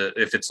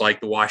if it's like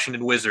the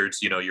Washington Wizards,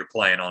 you're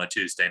playing on a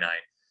Tuesday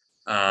night.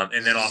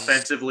 And then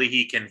offensively,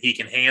 he can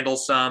handle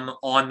some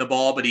on the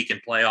ball, but he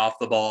can play off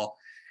the ball.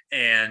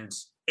 And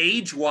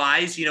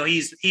age-wise,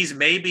 he's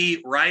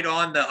maybe right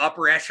on the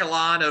upper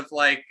echelon of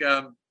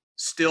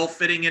still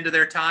fitting into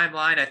their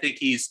timeline. I think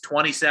he's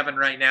 27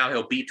 right now.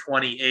 He'll be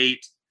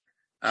 28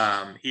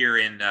 here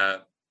in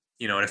a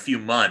few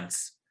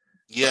months.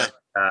 Yeah.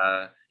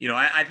 But,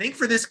 I think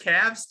for this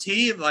Cavs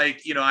team,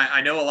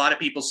 I know a lot of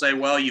people say,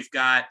 well, you've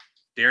got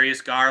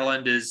Darius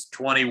Garland is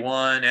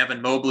 21,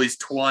 Evan Mobley's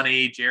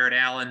 20, Jared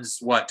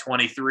Allen's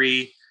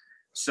 23.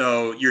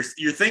 So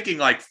you're thinking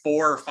 4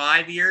 or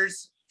 5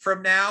 years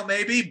from now,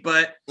 maybe,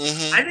 but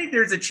I think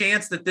there's a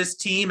chance that this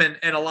team and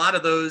a lot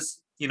of those,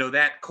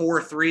 that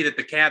core three that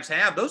the Cavs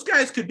have, those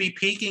guys could be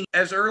peaking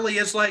as early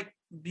as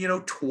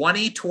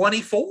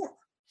 2024.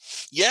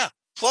 Yeah.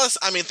 Plus,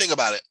 think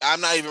about it. I'm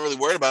not even really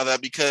worried about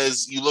that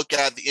because you look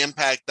at the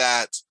impact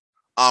that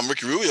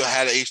Ricky Rubio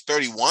had at age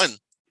 31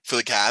 for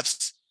the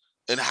Cavs,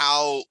 and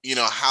how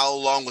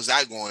long was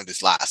that going to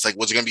last?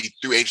 Was it going to be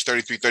through age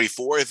 33,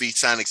 34 if he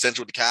signed an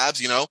extension with the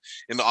Cavs,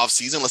 in the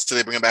offseason? Let's say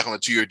they bring him back on a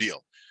 2-year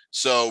deal.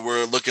 So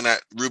we're looking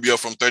at Rubio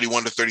from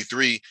 31 to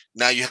 33.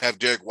 Now you have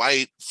Derek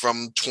White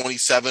from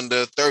 27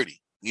 to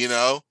 30,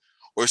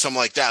 or something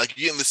like that.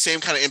 You're getting the same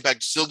kind of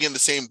impact, still getting the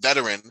same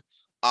veteran,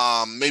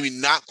 maybe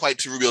not quite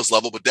to Rubio's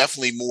level, but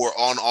definitely more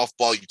on-off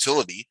ball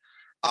utility.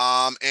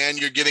 And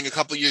you're getting a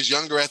couple of years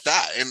younger at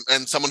that,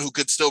 and someone who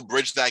could still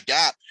bridge that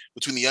gap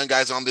between the young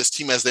guys on this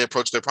team as they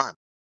approach their prime.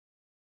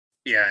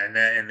 Yeah,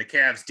 and the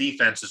Cavs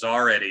defense is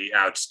already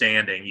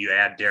outstanding. You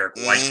add Derek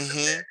White to the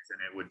mix, and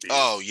it would be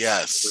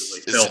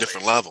it's a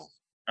different level.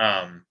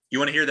 You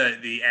want to hear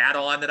the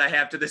add-on that I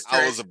have to this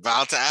trade? I was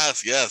about to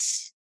ask,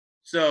 yes.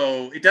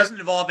 So it doesn't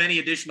involve any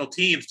additional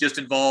teams, just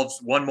involves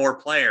one more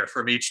player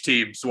from each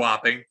team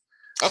swapping.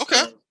 Okay.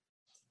 So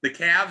the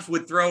Cavs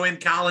would throw in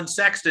Colin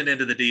Sexton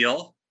into the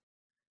deal,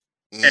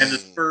 and the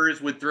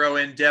Spurs would throw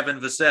in Devin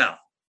Vassell.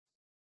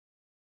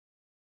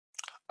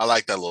 I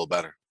like that a little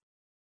better.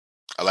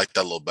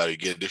 You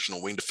get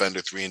additional wing defender,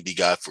 3-and-D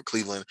guy for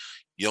Cleveland.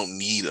 You don't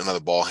need another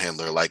ball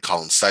handler like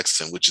Colin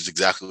Sexton, which is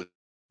exactly what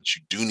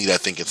you do need, I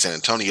think, in San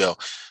Antonio,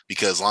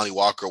 because Lonnie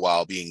Walker,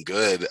 while being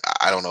good,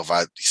 I don't know if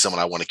he's someone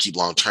I want to keep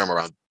long-term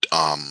around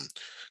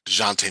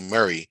DeJounte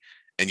Murray.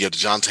 And you have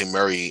DeJounte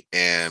Murray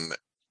and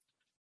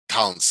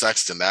Colin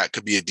Sexton. That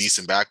could be a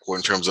decent backcourt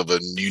in terms of a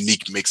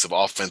unique mix of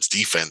offense,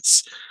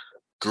 defense,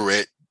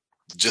 grit,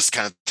 just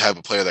kind of type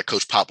of player that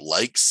Coach Pop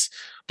likes,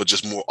 but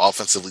just more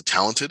offensively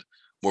talented,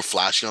 more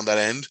flashy on that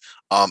end.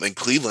 In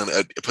Cleveland,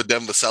 put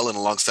Devin Vassell in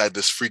alongside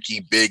this freaky,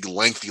 big,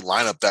 lengthy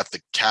lineup that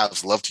the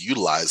Cavs love to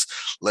utilize.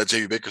 Let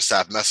J.B.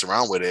 Bickerstaff mess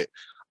around with it.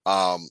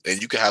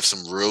 And you could have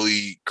some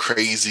really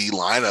crazy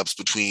lineups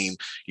between,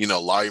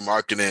 Lauri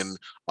Markkanen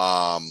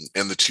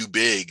and the two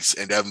bigs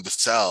and Devin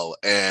Vassell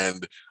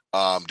and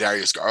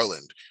Darius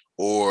Garland.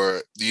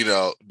 Or,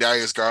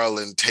 Darius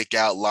Garland, take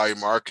out Lauri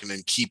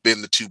Markkanen, keep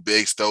in the two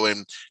bigs, throw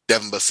in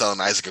Devin Vassell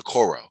and Isaac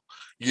Okoro.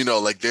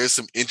 There's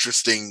some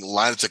interesting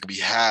lineups that could be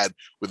had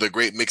with a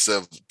great mix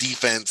of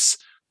defense,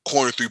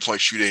 corner three-point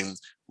shooting,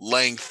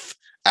 length,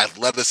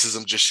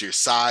 athleticism, just sheer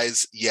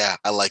size. Yeah,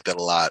 I like that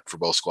a lot for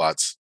both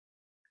squads.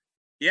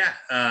 Yeah,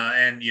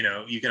 and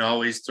you can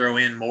always throw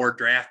in more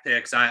draft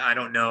picks. I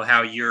don't know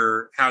how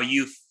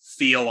you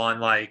feel on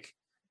like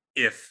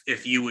if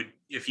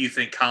you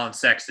think Colin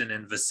Sexton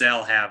and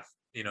Vassell have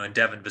and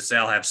Devin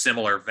Vassell have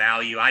similar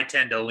value. I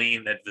tend to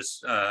lean that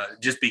this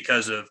just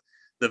because of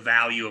the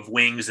value of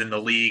wings in the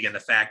league and the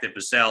fact that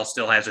Vassell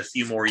still has a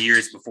few more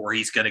years before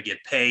he's going to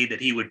get paid, that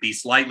he would be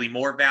slightly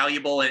more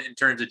valuable in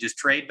terms of just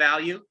trade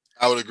value.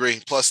 I would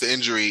agree. Plus the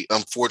injury,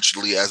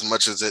 unfortunately, as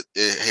much as it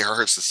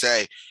hurts to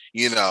say,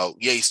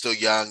 he's still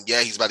young.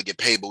 Yeah, he's about to get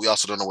paid, but we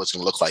also don't know what it's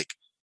going to look like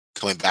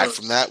coming back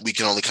from that. We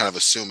can only kind of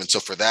assume. And so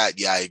for that,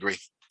 yeah, I agree.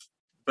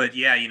 But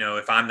yeah,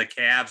 if I'm the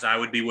Cavs, I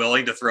would be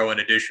willing to throw in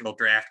additional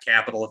draft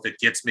capital if it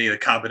gets me the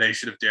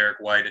combination of Derek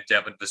White and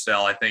Devin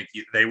Vassell. I think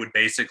they would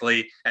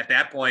basically at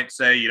that point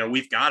say,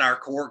 we've got our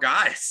core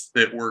guys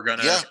that we're going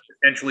to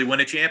potentially win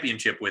a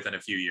championship with in a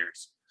few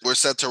years. We're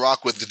set to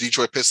rock with the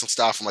Detroit Pistons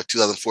style from like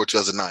 2004,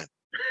 2009.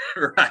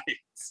 Right.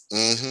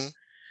 Mm-hmm.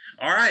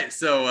 All right.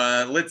 So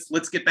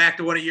let's get back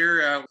to one of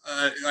your,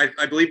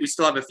 I believe we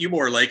still have a few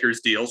more Lakers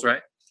deals,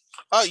 right?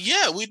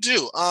 Yeah, we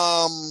do.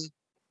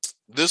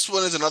 This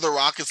one is another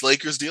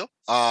Rockets-Lakers deal.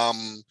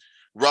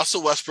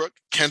 Russell Westbrook,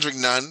 Kendrick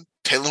Nunn,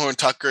 Taylor Horn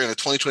Tucker, and a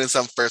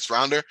 2027 first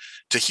rounder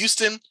to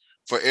Houston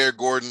for Eric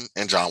Gordon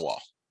and John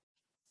Wall.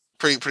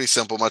 Pretty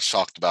simple, much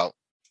talked about.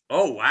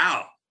 Oh,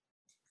 wow.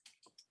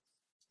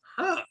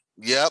 Huh.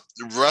 Yep.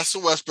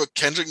 Russell Westbrook,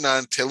 Kendrick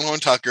Nunn, Taylor Horn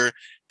Tucker,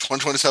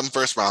 2027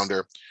 first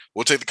rounder.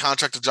 We'll take the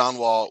contract of John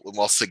Wall.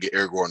 We'll also get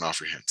Eric Gordon off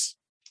your hands.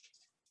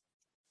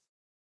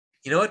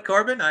 You know what,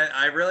 Corbin?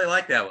 I really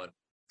like that one.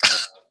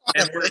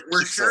 And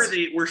we're sure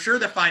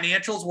the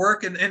financials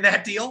work in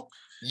that deal.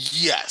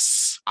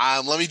 Yes.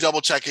 Let me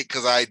double check it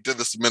because I did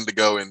this a minute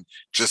ago and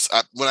just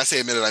when I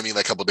say a minute, I mean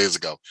like a couple days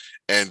ago,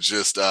 and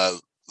just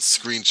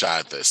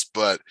screenshot this.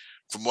 But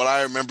from what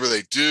I remember,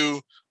 they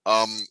do.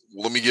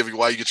 Let me give you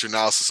while you get your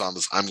analysis on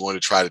this. I'm going to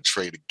try to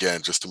trade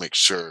again just to make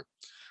sure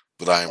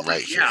that I am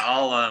right here.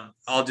 Yeah,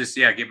 I'll just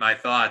get my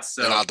thoughts.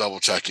 So, and I'll double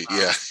check it.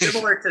 Yeah,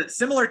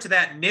 similar to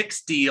that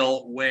Knicks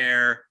deal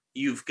where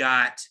you've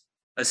got.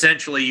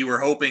 Essentially, you were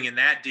hoping in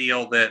that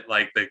deal that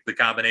like the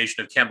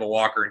combination of Kemba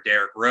Walker and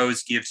Derrick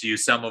Rose gives you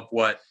some of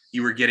what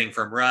you were getting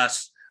from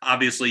Russ.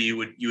 Obviously, you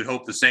would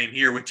hope the same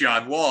here with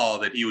John Wall,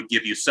 that he would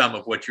give you some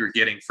of what you were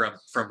getting from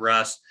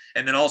Russ.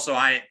 And then also,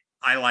 I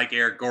like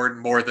Eric Gordon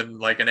more than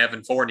like an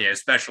Evan Fournier,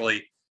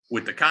 especially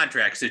with the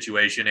contract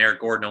situation. Eric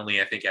Gordon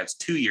only, I think, has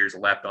 2 years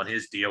left on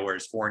his deal,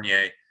 whereas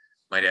Fournier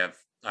might have,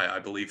 I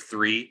believe,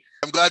 3.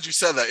 I'm glad you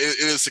said that. It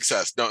is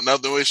success.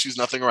 No issues,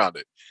 nothing around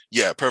it.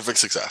 Yeah, perfect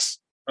success.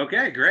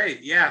 Okay,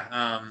 great.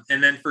 Yeah.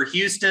 And then for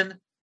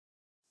Houston,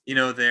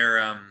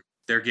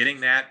 they're getting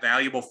that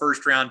valuable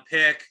first round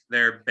pick.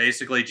 They're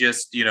basically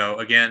just,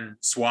 again,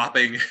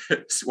 swapping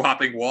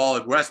Wall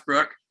and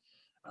Westbrook,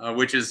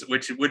 which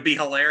would be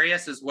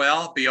hilarious as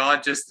well.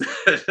 Beyond just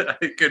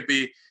it could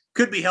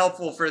be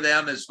helpful for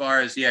them as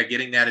far as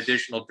getting that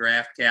additional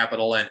draft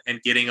capital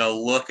and getting a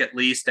look at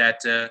least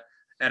at a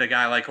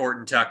guy like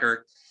Horton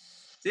Tucker.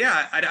 So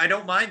yeah, I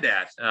don't mind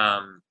that.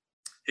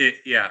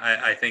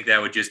 I think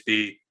that would just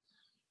be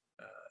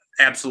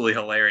absolutely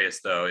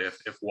hilarious, though,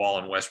 if Wall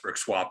and Westbrook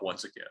swap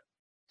once again.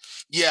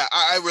 Yeah,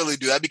 I really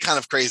do. That'd be kind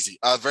of crazy.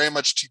 Very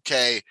much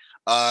 2K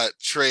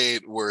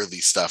trade worthy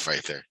stuff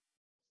right there.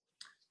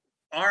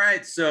 All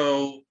right,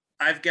 so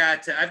I've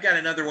got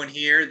another one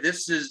here.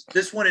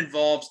 This one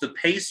involves the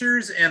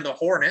Pacers and the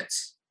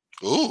Hornets.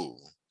 Ooh.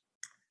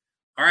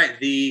 All right,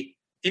 the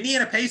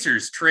Indiana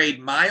Pacers trade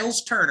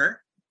Miles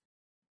Turner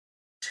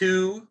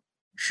to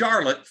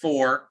Charlotte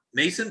for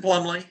Mason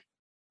Plumlee,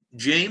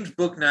 James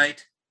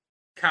Bouknight,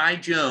 Kai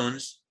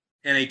Jones,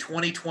 and a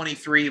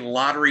 2023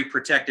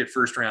 lottery-protected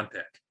first-round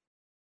pick.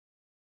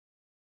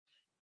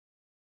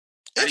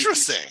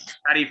 Interesting.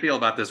 How do you feel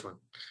about this one?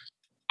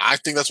 I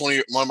think that's one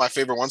of my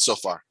favorite ones so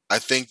far. I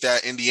think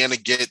that Indiana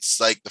gets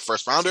like the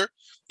first rounder.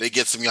 They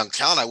get some young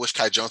talent. I wish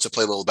Kai Jones had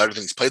played a little better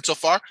than he's played so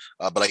far,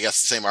 but I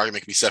guess the same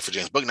argument can be said for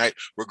James Bouknight.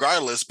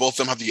 Regardless, both of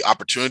them have the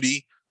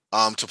opportunity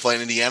to play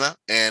in Indiana,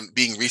 and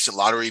being recent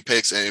lottery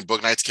picks, and in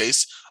Bouknight's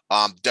case,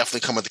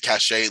 definitely come with the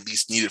cachet at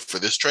least needed for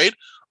this trade.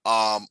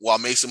 While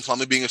Mason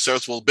Plumlee being a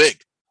serviceable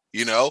big,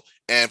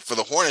 and for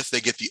the Hornets,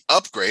 they get the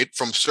upgrade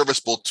from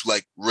serviceable to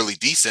like really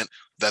decent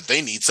that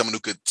they need. Someone who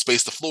could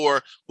space the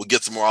floor, will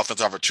get some more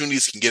offensive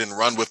opportunities, can get and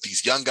run with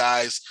these young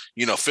guys,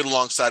 fit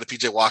alongside of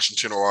PJ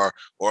Washington or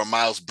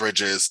Miles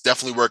Bridges,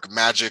 definitely work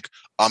magic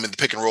in the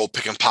pick and roll,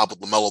 pick and pop with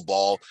LaMelo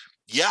Ball.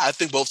 Yeah, I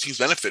think both teams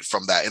benefit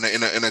from that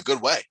in a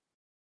good way.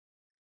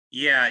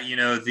 Yeah,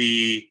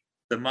 the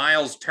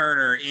Miles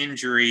Turner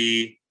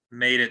injury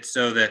made it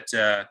so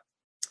that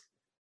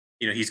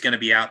he's going to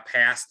be out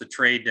past the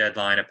trade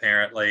deadline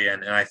apparently,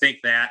 and I think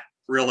that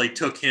really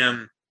took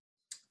him.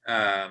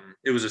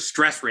 It was a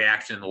stress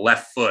reaction in the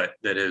left foot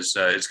that is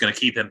going to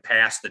keep him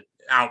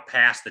out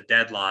past the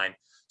deadline.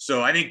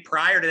 So I think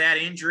prior to that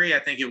injury, I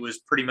think it was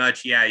pretty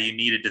much, you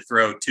needed to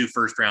throw 2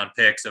 first-round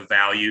picks of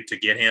value to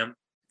get him.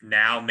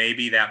 Now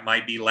maybe that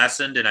might be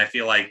lessened, and I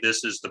feel like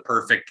this is the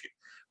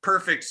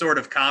perfect sort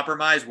of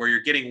compromise where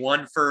you're getting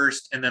 1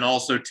 first and then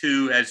also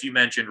 2, as you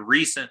mentioned,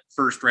 recent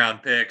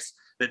first-round picks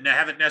that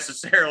haven't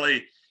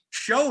necessarily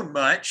shown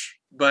much,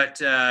 but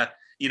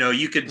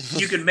you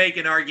could make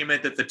an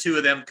argument that the 2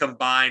 of them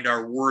combined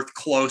are worth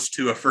close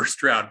to a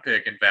first-round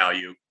pick in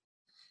value.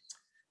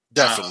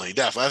 Definitely.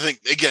 I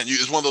think, again,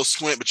 it's one of those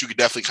squint, but you could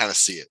definitely kind of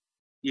see it.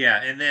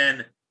 Yeah, and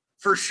then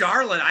for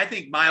Charlotte, I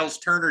think Miles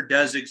Turner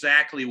does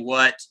exactly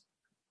what,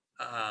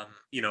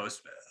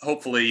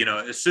 hopefully,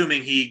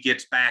 assuming he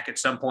gets back at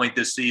some point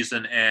this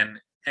season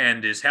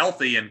and is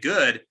healthy and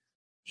good,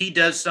 he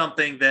does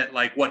something that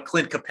like what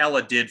Clint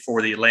Capella did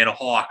for the Atlanta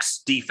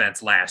Hawks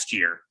defense last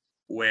year,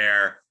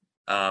 where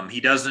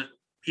he doesn't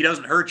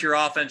hurt your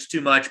offense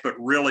too much, but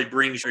really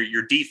brings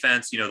your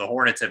defense. The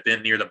Hornets have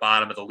been near the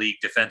bottom of the league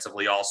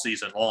defensively all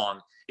season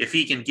long. If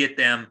he can get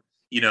them,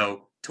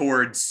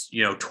 towards,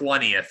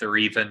 20th or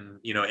even,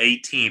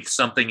 18th,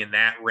 something in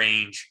that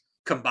range,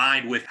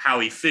 combined with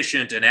how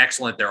efficient and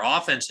excellent their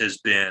offense has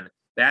been,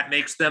 that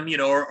makes them,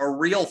 a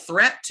real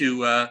threat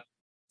to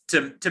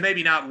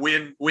maybe not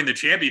win the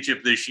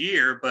championship this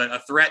year, but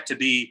a threat to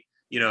be,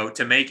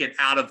 to make it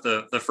out of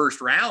the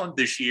first round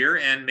this year,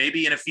 and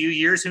maybe in a few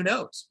years, who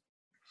knows?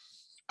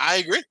 I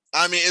agree.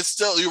 I mean, it's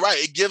still, you're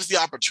right. It gives the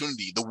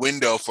opportunity, the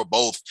window for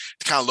both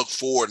to kind of look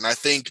forward. And I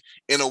think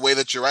in a way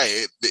that you're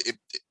right,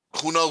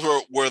 who knows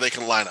where they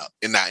can line up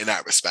in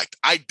that respect.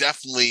 I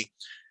definitely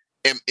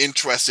am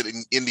interested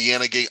in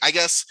Indiana game. I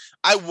guess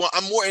I'm more,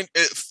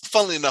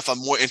 funnily enough, I'm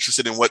more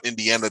interested in what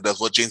Indiana does,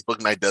 what James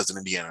Bouknight does in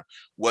Indiana,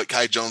 what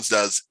Kai Jones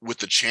does with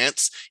the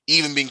chance,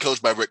 even being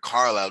coached by Rick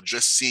Carlisle,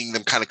 just seeing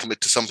them kind of commit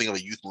to something of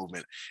a youth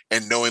movement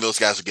and knowing those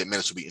guys will get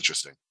minutes will be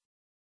interesting.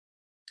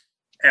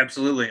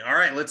 Absolutely. All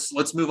right,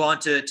 let's move on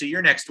to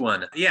your next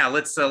one. Yeah,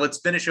 let's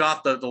finish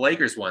off the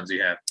Lakers ones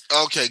you have.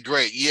 Okay,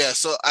 great. Yeah,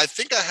 so I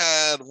think I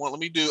had one.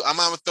 I'm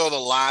gonna throw the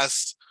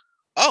last.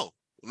 Oh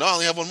no, I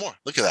only have one more.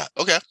 Look at that.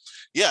 Okay,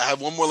 yeah, I have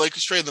one more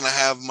Lakers trade, then I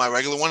have my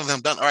regular one, and then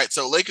I'm done. All right,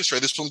 so Lakers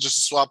trade. This one's just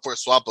a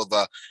swap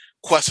of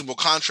questionable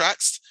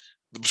contracts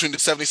between the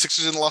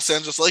 76ers and the Los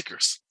Angeles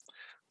Lakers.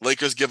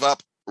 Lakers give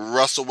up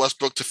Russell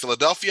Westbrook to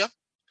Philadelphia.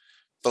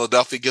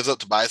 Philadelphia gives up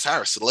Tobias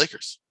Harris to the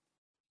Lakers.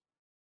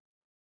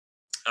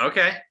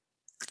 Okay.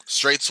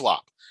 Straight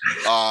swap.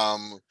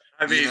 I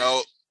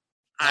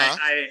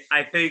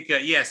think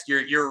yes,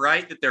 you're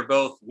right that they're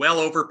both well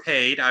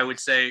overpaid. I would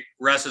say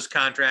Russ's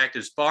contract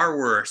is far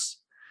worse.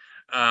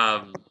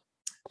 I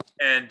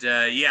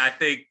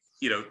think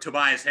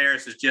Tobias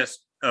Harris is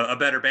just a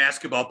better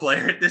basketball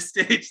player at this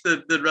stage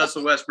than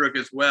Russell Westbrook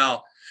as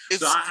well.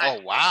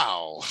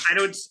 Wow. I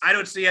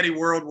don't see any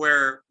world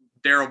where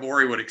Daryl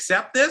Morey would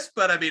accept this,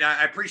 but I mean,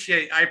 I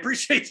appreciate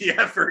the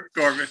effort,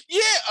 Corbin. Yeah.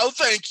 Oh,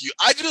 thank you.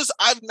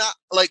 I'm not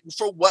like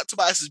for what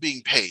Tobias is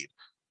being paid.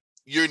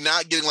 You're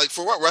not getting like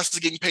for what Russ is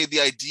getting paid.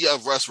 The idea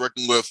of Russ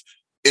working with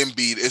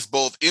Embiid is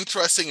both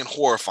interesting and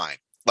horrifying,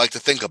 like to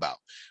think about.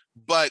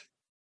 But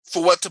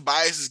for what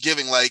Tobias is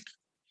giving, like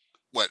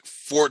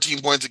 14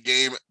 points a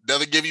game,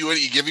 doesn't give you any.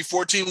 He give you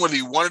 14 whether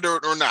you wanted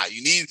it or not.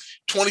 You need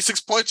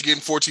 26 points to get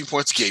 14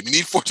 points a game. You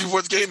need 14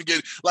 points a game to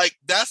get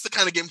that's the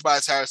kind of game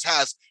Tobias Harris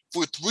has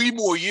for 3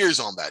 more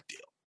years on that deal,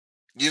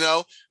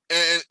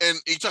 and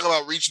you talk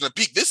about reaching a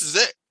peak. This is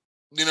it,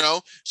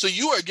 so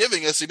you are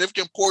giving a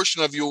significant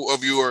portion of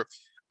your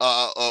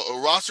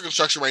roster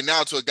construction right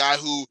now to a guy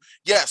who,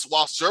 yes,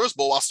 while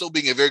serviceable, while still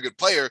being a very good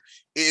player,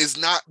 is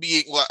not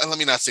being, well, let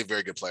me not say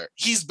very good player.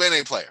 He's been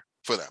a player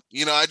for them.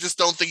 I just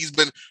don't think he's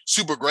been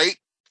super great.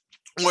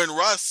 When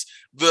Russ,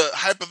 the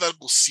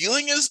hypothetical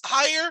ceiling is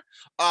higher,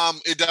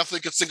 it definitely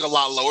could sink a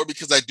lot lower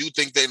because I do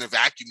think that in a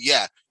vacuum,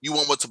 you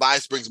want what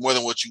Tobias brings more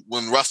than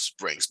when Russ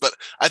brings. But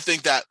I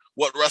think that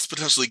what Russ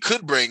potentially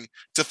could bring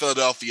to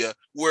Philadelphia,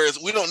 whereas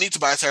we don't need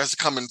Tobias Harris to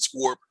come and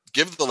score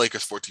give the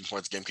Lakers 14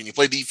 points a game? Can you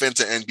play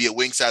defense and be a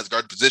wing size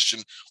guard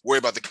position, worry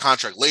about the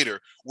contract later?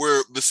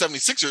 Where the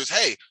 76ers,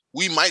 hey,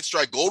 we might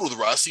strike gold with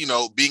Russ,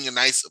 being a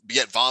nice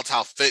yet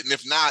volatile fit. And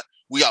if not,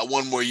 we got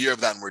one more year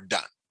of that and we're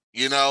done,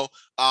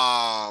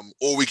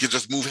 or we could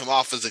just move him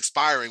off as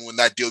expiring when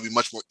that deal would be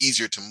much more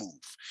easier to move.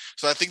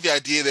 So I think the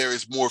idea there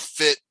is more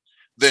fit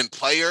than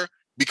player,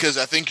 because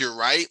I think you're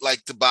right.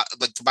 Like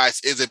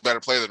Tobias is a better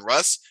player than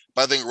Russ,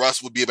 but I think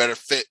Russ would be a better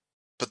fit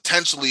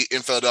potentially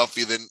in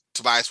Philadelphia than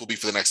Tobias will be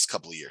for the next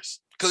couple of years.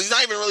 Because he's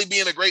not even really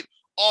being a great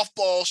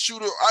off-ball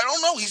shooter. I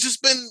don't know. He's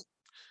just been...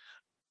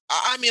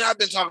 I've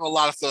been talking to a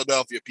lot of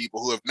Philadelphia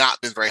people who have not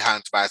been very high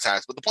on Tobias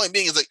Harris. But the point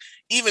being is, like,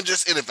 even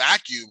just in a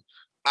vacuum,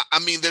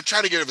 they're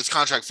trying to get rid of his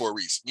contract for a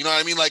reason. You know what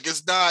I mean? Like,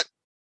 it's not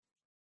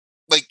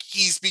like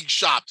he's being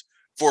shopped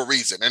for a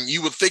reason. And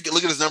you would think,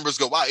 look at his numbers,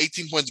 go, wow,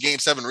 18 points a game,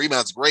 7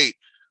 rebounds, great.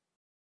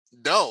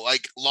 No,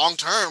 like,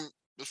 long-term,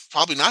 it's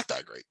probably not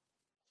that great.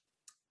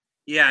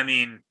 Yeah,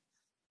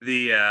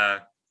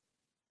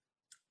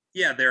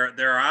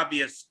 there are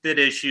obvious fit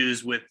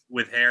issues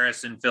with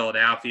Harris in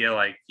Philadelphia.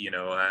 Like,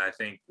 I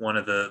think one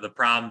of the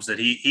problems that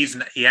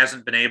he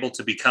hasn't been able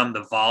to become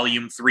the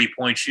volume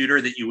 3-point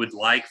shooter that you would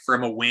like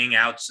from a wing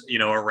out,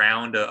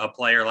 around a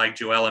player like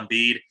Joel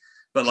Embiid.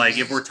 But like,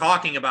 if we're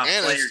talking about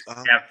players who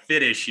have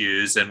fit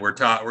issues, and we're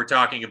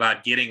talking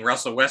about getting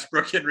Russell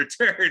Westbrook in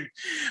return,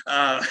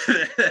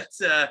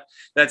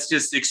 that's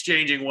just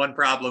exchanging one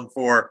problem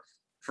for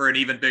an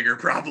even bigger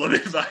problem,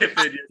 in my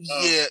opinion.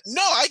 Yeah,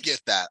 no, I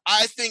get that.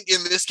 I think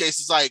in this case,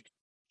 it's like,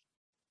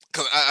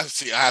 because I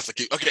have to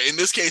keep, okay, in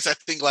this case, I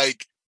think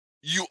like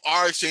you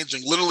are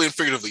exchanging literally and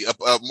figuratively a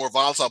more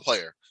volatile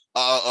player,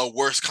 a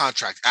worse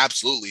contract,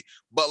 absolutely.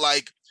 But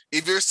like,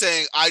 if you're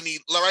saying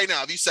right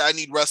now, if you say I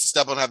need Russ to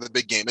step up and have a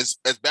big game, as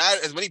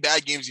many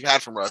bad games you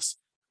had from Russ,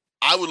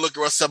 I would look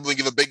at Russ step up and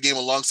give a big game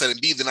alongside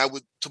Embiid than I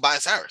would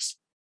Tobias Harris.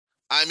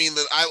 I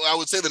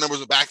would say the numbers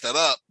would back that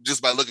up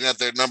just by looking at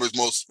their numbers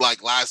most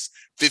like last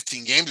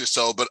 15 games or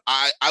so. But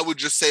I would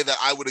just say that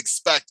I would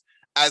expect,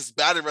 as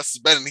bad as Russ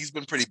has been, and he's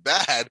been pretty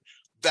bad,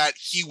 that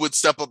he would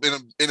step up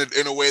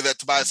in a way that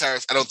Tobias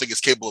Harris I don't think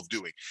is capable of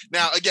doing.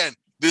 Now, again,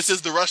 this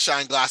is the Russ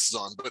shine glasses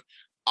on, but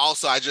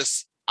also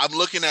I'm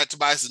looking at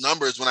Tobias'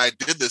 numbers when I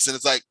did this, and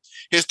it's like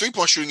his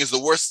 3-point shooting is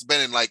the worst it's been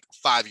in like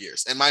 5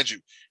 years. And mind you,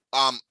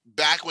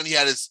 back when he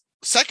had his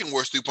second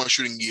worst 3-point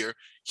shooting year,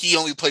 he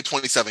only played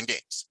 27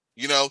 games.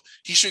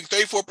 He's shooting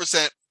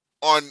 34%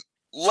 on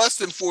less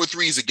than 4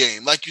 threes a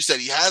game. Like you said,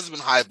 he has been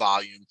high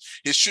volume.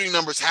 His shooting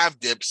numbers have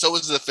dipped. So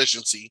is his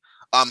efficiency.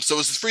 So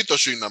is his free throw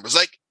shooting numbers.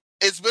 Like,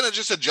 it's been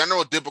just a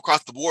general dip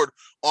across the board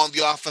on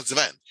the offensive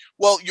end.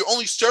 Well, you're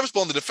only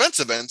serviceable on the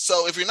defensive end.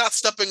 So if you're not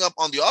stepping up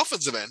on the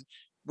offensive end,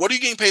 what are you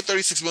getting paid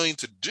 $36 million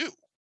to do?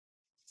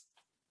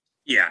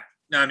 Yeah.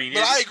 No, but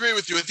I agree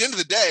with you. At the end of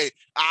the day,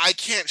 I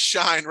can't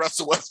shine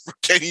Russell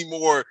Westbrook any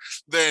more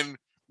than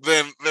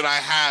I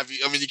have.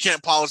 You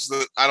can't polish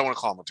I don't want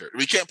to call him a turd.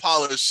 We can't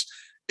polish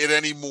it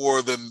any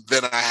more than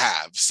I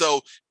have.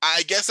 So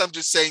I guess I'm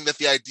just saying that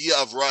the idea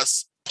of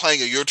Russ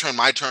playing a your turn,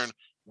 my turn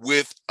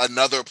with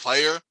another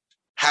player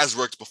has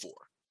worked before.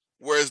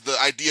 Whereas the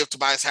idea of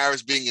Tobias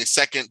Harris being a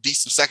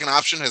decent second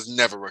option has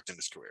never worked in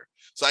his career.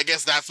 So I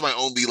guess that's my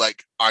only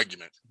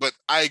argument, but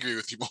I agree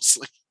with you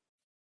mostly.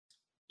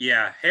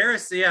 Yeah.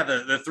 Harris. Yeah.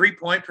 The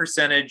 3-point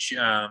percentage.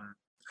 I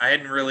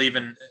hadn't really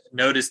even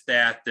noticed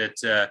that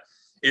it's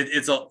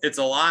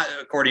a lot,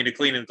 according to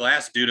Clean and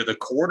Glass, due to the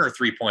corner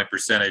 3-point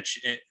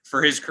percentage.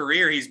 For his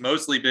career, he's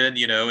mostly been,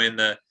 in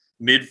the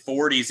mid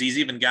 40s. He's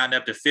even gotten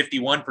up to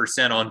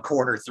 51% on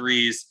corner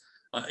threes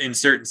in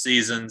certain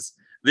seasons.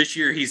 This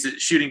year, he's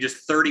shooting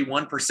just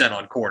 31%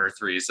 on corner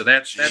threes. So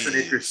that's an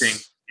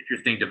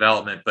interesting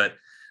development. But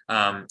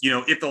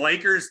if the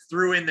Lakers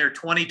threw in their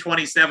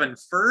 2027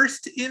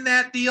 first in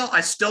that deal,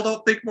 I still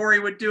don't think Morey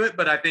would do it,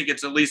 but I think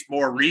it's at least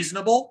more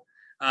reasonable.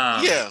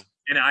 Yeah.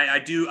 And I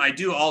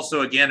do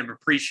also, again,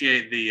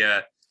 appreciate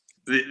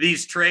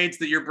these trades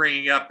that you're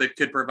bringing up that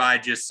could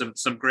provide just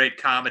some great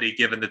comedy,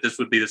 given that this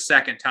would be the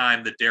second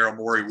time that Daryl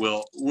Morey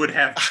would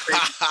have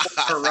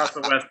for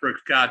Russell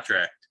Westbrook's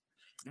contract.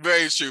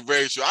 Very true,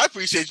 very true. I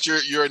appreciate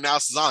your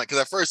analysis on it,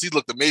 because at first he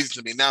looked amazing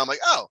to me. Now I'm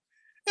like,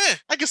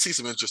 I can see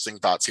some interesting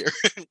thoughts here.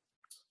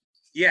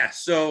 Yeah,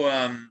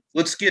 so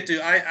let's get to.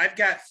 I've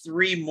got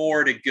 3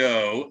 more to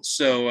go.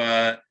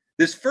 So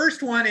this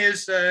first one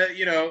is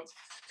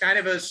kind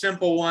of a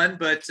simple one,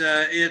 but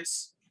it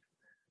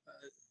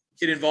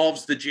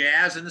involves the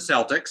Jazz and the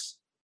Celtics.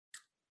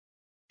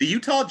 The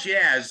Utah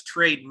Jazz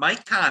trade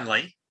Mike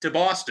Conley to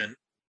Boston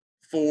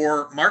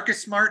for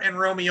Marcus Smart and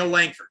Romeo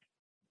Langford.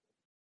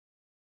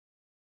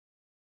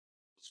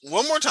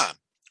 One more time.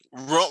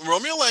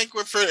 Romeo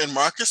Langford and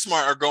Marcus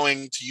Smart are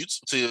going to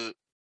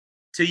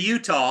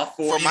Utah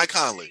for Mike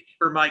Conley.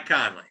 For Mike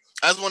Conley.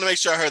 I just want to make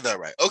sure I heard that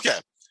right. Okay.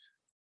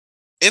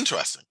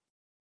 Interesting.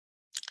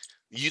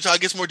 Utah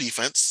gets more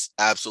defense.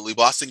 Absolutely.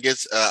 Boston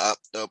gets a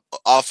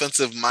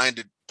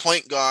offensive-minded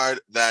point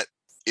guard that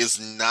is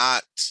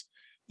not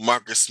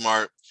Marcus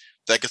Smart,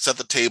 that could set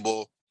the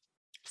table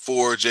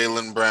for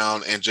Jaylen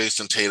Brown and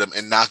Jason Tatum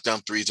and knock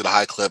down threes at a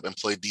high clip and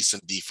play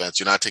decent defense.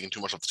 You're not taking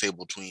too much off the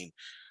table between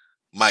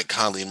Mike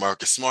Conley and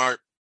Marcus Smart.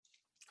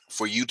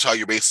 For Utah,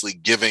 you're basically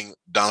giving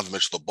Donovan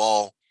Mitchell the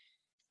ball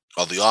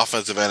on the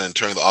offensive end and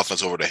turning the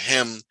offense over to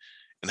him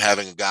and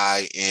having a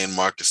guy in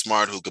Marcus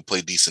Smart who could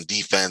play decent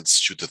defense,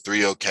 shoot the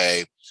three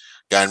okay,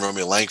 guy in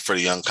Romeo Langford,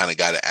 a young kind of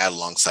guy to add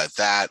alongside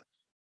that,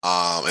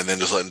 and then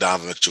just letting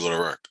Donovan Mitchell go to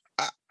work.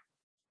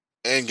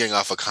 And getting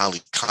off a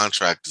Conley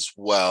contract as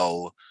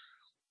well.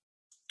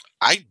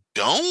 I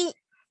don't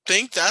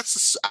think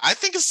I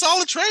think it's a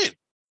solid trade.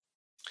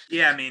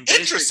 Yeah, I mean,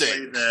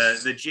 basically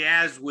the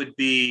Jazz would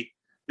be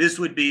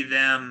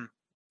them,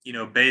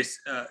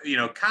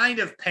 kind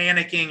of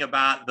panicking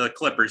about the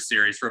Clippers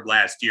series from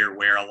last year,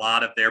 where a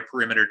lot of their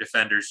perimeter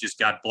defenders just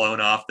got blown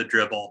off the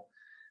dribble.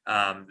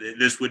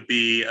 This would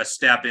be a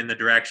step in the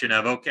direction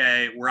of,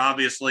 okay, we're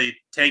obviously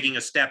taking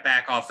a step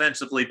back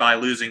offensively by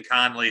losing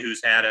Conley,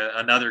 who's had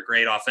another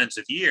great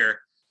offensive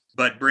year,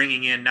 but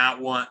bringing in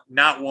not one,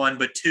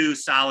 but two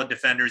solid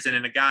defenders and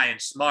in a guy in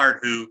Smart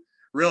who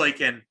really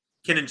can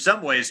in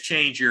some ways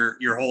change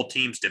your whole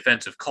team's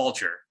defensive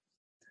culture.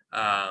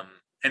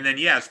 And then,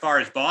 as far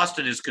as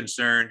Boston is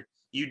concerned,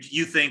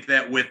 you think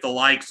that with the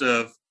likes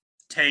of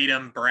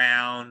Tatum,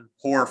 Brown,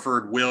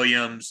 Horford,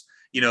 Williams,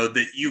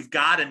 that you've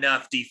got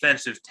enough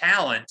defensive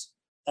talent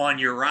on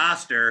your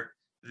roster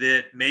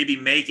that maybe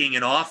making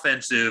an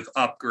offensive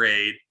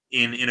upgrade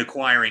in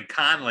acquiring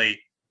Conley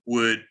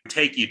would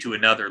take you to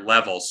another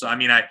level. So, I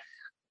mean,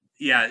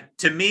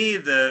 to me,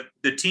 the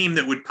team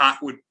that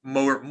would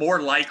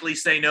more likely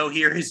say no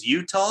here is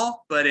Utah,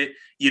 but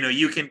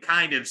you can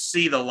kind of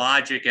see the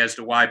logic as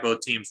to why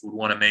both teams would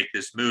want to make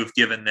this move,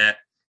 given that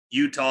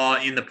Utah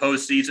in the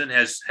postseason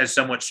has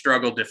somewhat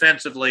struggled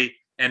defensively,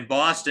 and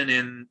Boston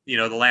in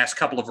the last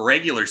couple of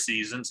regular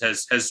seasons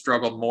has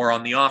struggled more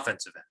on the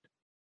offensive end.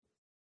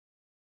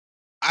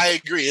 I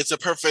agree. It's a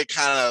perfect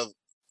kind of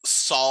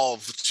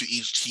solve to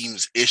each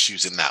team's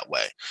issues in that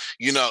way.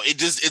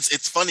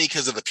 It's funny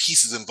because of the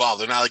pieces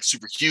involved. They're not like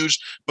super huge,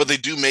 but they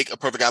do make a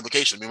perfect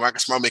application. I mean,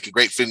 Marcus Smart make a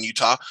great fit in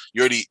Utah.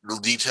 You already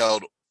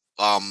detailed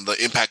the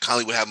impact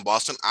Conley would have in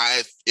Boston.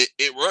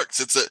 It works.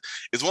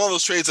 It's one of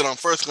those trades that on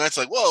first glance,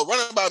 like, whoa, run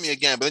it by me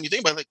again. But then you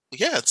think about it, like,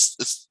 yeah,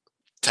 it's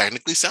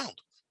technically sound.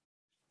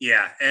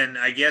 Yeah, and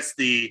I guess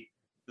the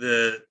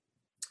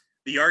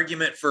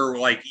argument for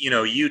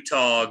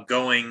Utah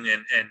going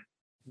and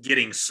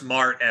getting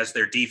Smart as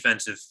their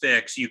defensive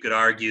fix, you could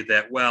argue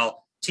that,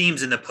 well,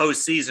 teams in the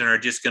postseason are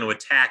just going to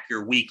attack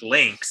your weak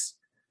links.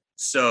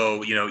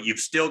 So, you've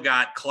still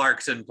got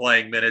Clarkson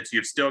playing minutes.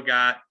 You've still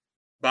got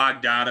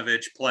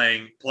Bogdanovich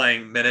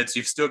playing minutes.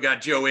 You've still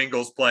got Joe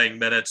Ingles playing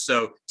minutes.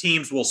 So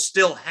teams will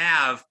still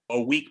have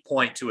a weak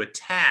point to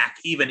attack,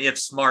 even if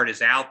Smart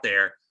is out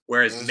there.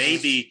 Whereas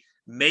maybe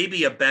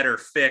a better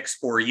fix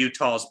for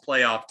Utah's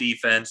playoff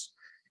defense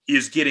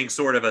is getting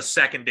sort of a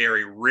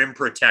secondary rim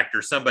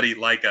protector, somebody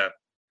like a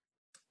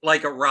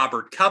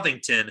Robert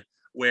Covington,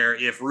 where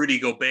if Rudy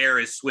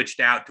Gobert is switched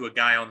out to a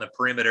guy on the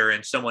perimeter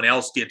and someone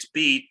else gets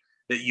beat,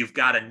 that you've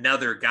got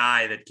another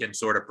guy that can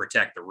sort of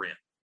protect the rim.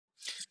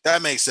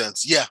 That makes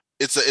sense. Yeah,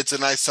 it's a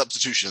nice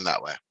substitution in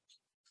that way.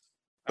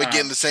 But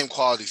getting the same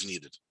qualities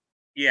needed.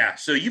 Yeah,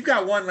 so you've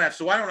got one left.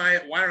 So why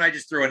don't I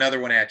just throw another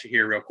one at you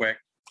here real quick?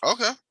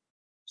 Okay.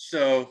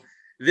 So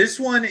this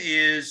one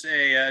is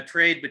a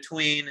trade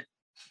between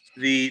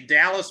the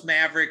Dallas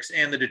Mavericks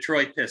and the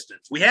Detroit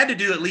Pistons. We had to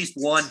do at least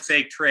one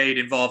fake trade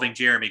involving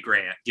Jeremy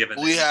Grant, given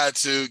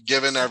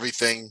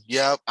everything.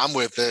 Yep, I'm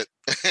with it.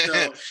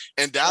 So,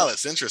 and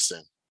Dallas,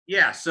 interesting.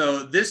 Yeah,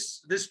 so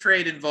this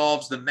trade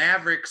involves the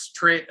Mavericks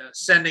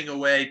sending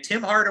away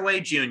Tim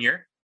Hardaway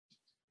Jr.,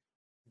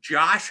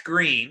 Josh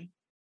Green,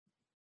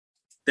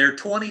 their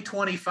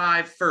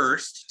 2025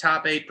 first,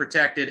 top 8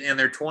 protected, and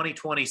their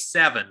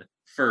 2027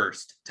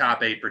 first,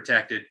 top 8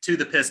 protected to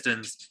the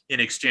Pistons in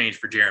exchange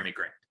for Jeremy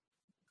Grant.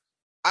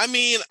 I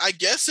mean, I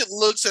guess it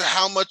looks at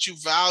how much you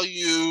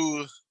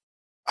value.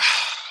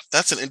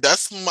 This is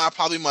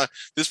probably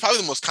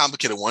the most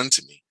complicated one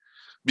to me,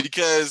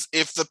 because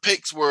if the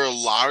picks were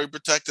lottery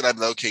protected, I'd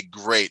be like, okay,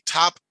 great.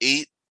 Top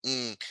 8.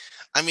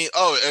 I mean,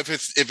 if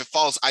it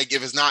falls,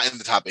 if it's not in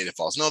the top 8, it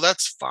falls. No,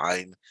 that's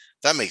fine.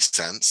 That makes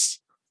sense.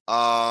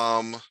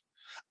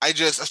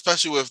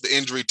 Especially with the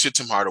injury to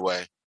Tim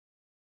Hardaway,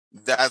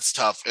 that's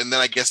tough. And then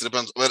I guess it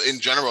depends. But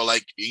in general,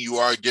 like, you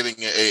are getting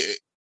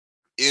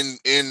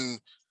in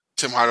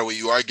Tim Hardaway,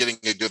 you are getting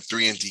a good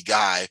 3-and-D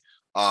guy,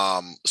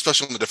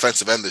 especially on the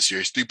defensive end this year.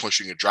 His 3-point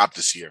shooting dropped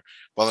this year.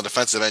 But on the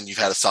defensive end, you've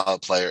had a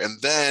solid player. And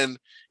then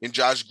in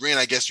Josh Green,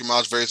 I guess your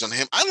mileage varies on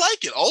him. I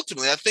like it.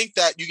 Ultimately, I think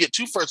that you get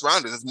 2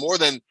 first-rounders.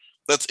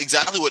 That's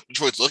exactly what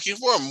Detroit's looking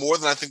for, more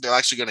than I think they're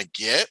actually going to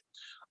get.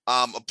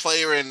 A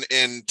player in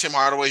Tim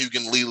Hardaway who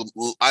can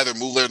either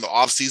move later in the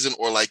offseason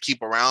or like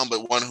keep around,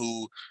 but one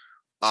who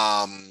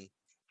can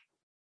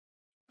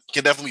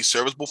definitely be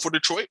serviceable for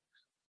Detroit,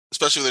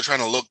 especially if they're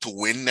trying to look to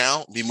win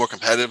now, be more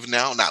competitive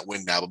now. Not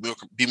win now, but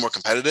be more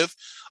competitive.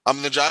 And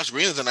then Josh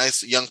Green is a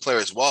nice young player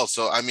as well.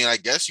 So, I mean, I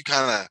guess you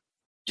kind of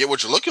get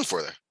what you're looking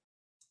for there.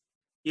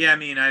 Yeah, I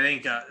mean, I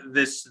think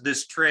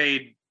this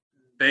trade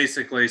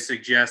basically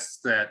suggests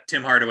that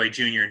Tim Hardaway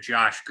Jr. and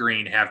Josh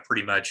Green have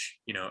pretty much,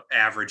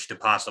 average to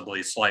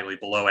possibly slightly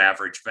below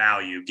average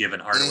value given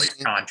Hardaway's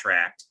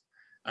contract.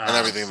 And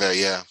everything there,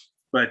 yeah.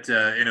 But,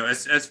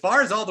 as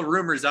far as all the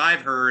rumors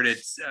I've heard,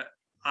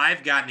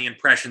 I've gotten the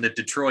impression that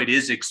Detroit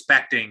is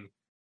expecting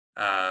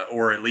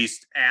or at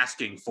least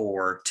asking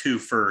for 2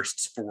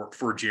 firsts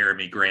for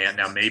Jeremy Grant.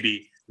 Now,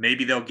 maybe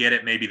they'll get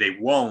it, maybe they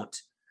won't.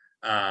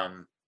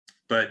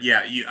 But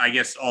yeah, I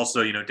guess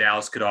also,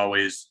 Dallas could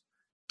always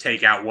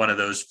take out one of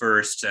those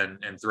firsts and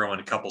throw in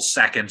a couple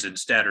seconds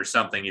instead or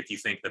something if you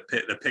think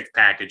the pick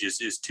package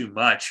is too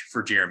much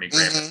for Jeremy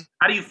Grant. Mm-hmm.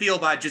 How do you feel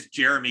about just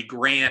Jeremy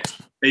Grant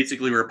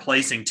basically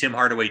replacing Tim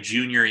Hardaway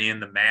Jr. in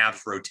the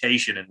Mavs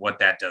rotation and what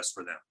that does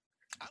for them?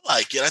 I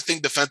like it. I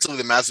think defensively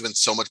the Mavs have been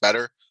so much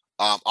better.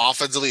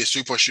 Offensively, his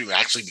 3-point shooting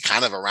actually be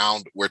kind of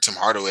around where Tim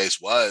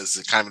Hardaway's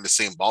was, kind of in the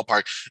same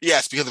ballpark.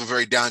 Yes, because of a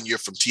very down year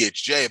from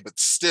THJ, but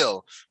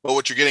still. But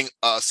what you're getting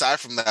aside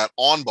from that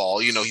on ball,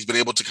 he's been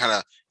able to kind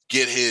of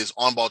get his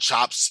on ball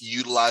chops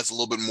utilized a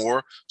little bit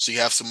more. So you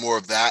have some more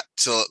of that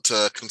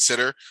to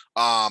consider.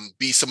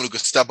 Be someone who could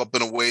step up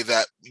in a way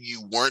that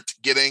you weren't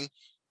getting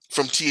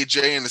from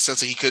THJ in the sense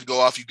that he could go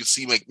off. You could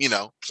see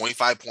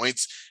 25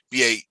 points,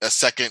 be a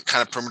second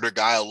kind of perimeter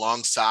guy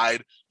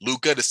alongside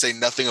Luka, to say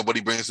nothing of what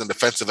he brings in the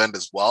defensive end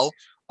as well.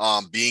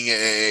 Being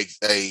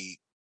a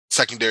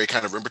secondary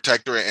kind of rim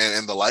protector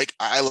and the like.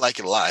 I like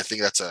it a lot. I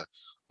think that's a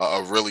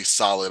really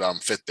solid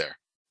fit there.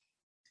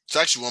 It's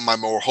actually one of my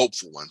more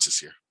hopeful ones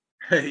this year.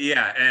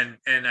 Yeah,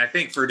 and I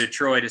think for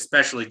Detroit,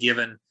 especially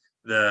given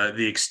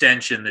the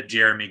extension that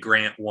Jeremy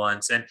Grant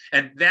wants,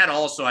 and that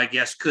also, I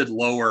guess, could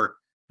lower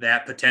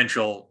that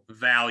potential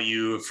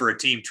value for a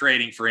team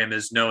trading for him,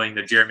 is knowing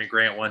that Jeremy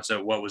Grant wants a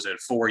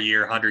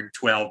 4-year,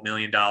 $112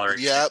 million.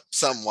 Yeah,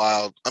 something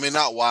wild. I mean,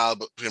 not wild,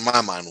 but in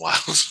my mind,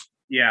 wild.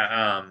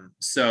 Yeah.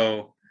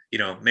 So,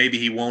 maybe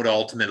he won't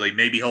ultimately,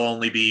 maybe he'll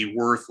only be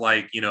worth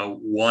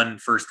 1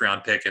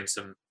 first-round pick and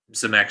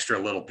some extra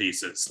little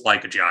pieces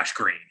like a Josh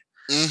Green.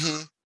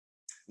 Mm-hmm.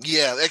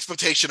 Yeah, the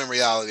expectation and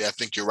reality, I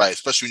think you're right,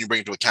 especially when you bring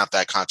into account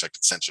that contract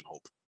extension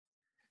hope.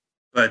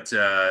 But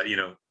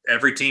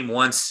every team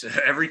wants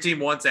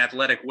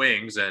athletic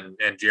wings, and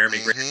Jeremy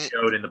Grant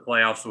showed in the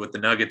playoffs with the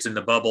Nuggets in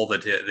the bubble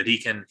that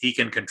he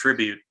can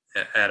contribute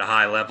at a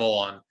high level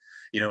on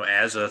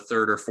as a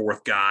third or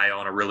fourth guy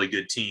on a really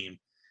good team.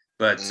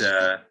 But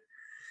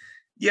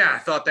yeah, I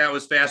thought that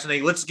was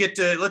fascinating. Let's get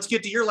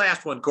to your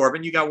last one,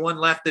 Corbin. You got one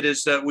left that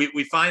is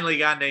we finally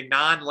got a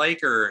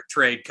non-Laker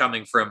trade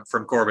coming from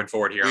Corbin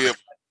Ford here.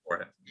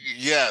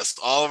 Yes,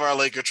 all of our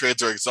Laker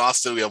trades are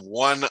exhausted. We have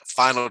one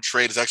final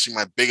trade. It's actually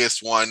my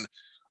biggest one.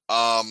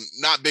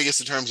 Not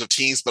biggest in terms of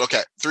teams, but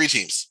okay, 3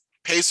 teams: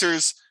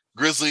 Pacers,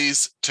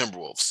 Grizzlies,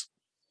 Timberwolves.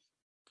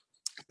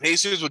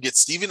 Pacers will get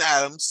Steven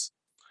Adams,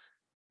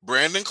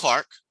 Brandon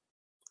Clark,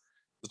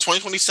 the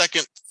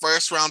 2022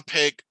 first-round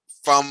pick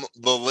from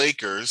the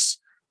Lakers,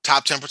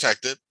 top 10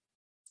 protected.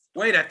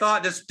 Wait, I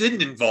thought this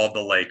didn't involve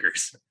the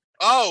Lakers.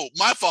 Oh,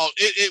 my fault.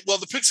 Well,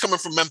 the pick's coming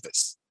from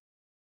Memphis.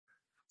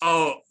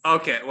 Oh,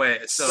 okay.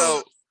 Wait,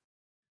 so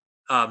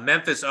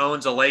Memphis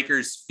owns a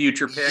Lakers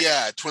future pick?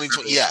 Yeah,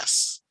 2020.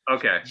 Yes.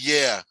 Okay.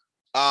 Yeah.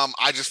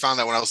 I just found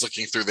that when I was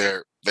looking through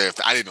their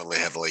I didn't know they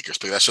had the Lakers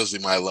pick. That shows me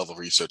my level of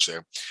research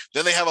there.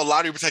 Then they have a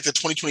lottery protected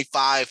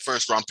 2025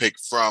 first round pick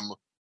from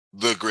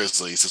the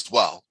Grizzlies as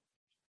well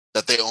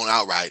that they own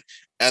outright.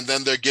 And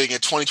then they're getting a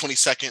 2022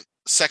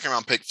 second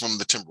round pick from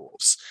the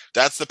Timberwolves.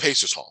 That's the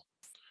Pacers haul.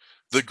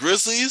 The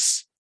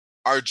Grizzlies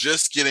are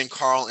just getting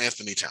Karl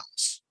Anthony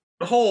Towns.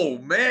 Oh,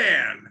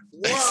 man.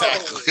 Whoa.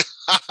 Exactly.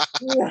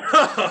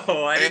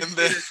 Whoa. I didn't see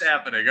this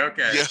happening.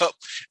 Okay. Yep.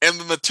 And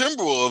then the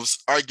Timberwolves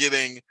are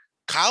getting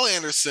Kyle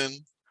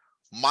Anderson,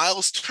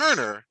 Miles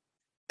Turner,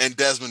 and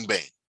Desmond Bane.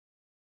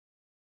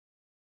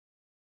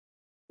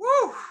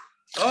 Woo.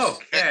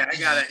 Okay. I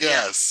got it.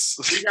 Yes.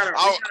 Yeah. We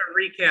gotta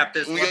recap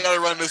this. We got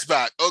to run this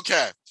back.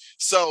 Okay.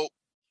 So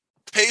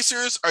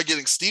Pacers are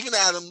getting Steven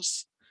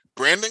Adams,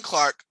 Brandon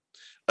Clark,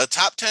 a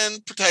top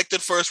 10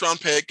 protected first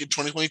round pick in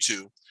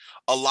 2022,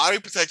 a lottery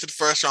protected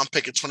first round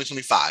pick in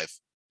 2025,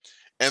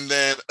 and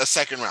then a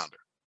second rounder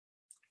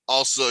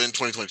also in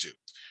 2022.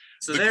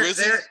 So they're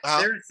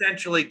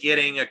essentially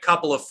getting a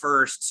couple of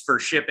firsts for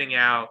shipping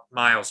out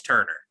Miles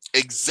Turner.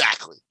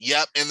 Exactly.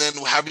 Yep. And then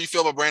how do you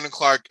feel about Brandon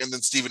Clark and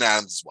then Steven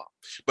Adams as well?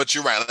 But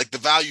you're right. Like the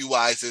value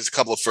wise, there's a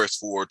couple of firsts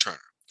for Turner.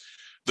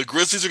 The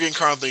Grizzlies are getting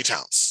Karl Anthony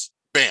Towns.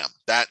 Bam.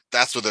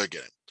 That's what they're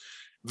getting.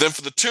 Then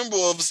for the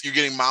Timberwolves, you're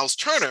getting Miles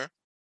Turner,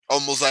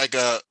 almost like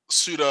a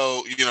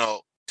pseudo,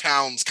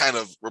 Towns kind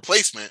of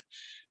replacement.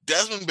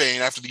 Desmond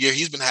Bane, after the year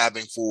he's been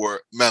having for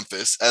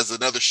Memphis as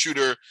another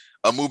shooter,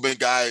 a movement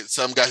guy,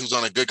 some guy who's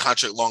on a good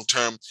contract long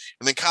term,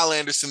 and then Kyle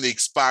Anderson, the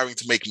expiring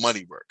to make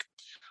money work.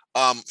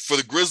 For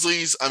the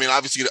Grizzlies, I mean,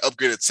 obviously you get an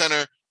upgraded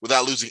center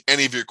without losing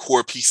any of your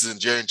core pieces in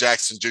Jaren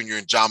Jackson Jr.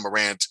 and John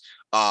Morant.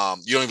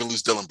 You don't even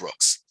lose Dylan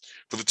Brooks.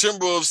 For the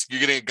Timberwolves, you're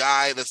getting a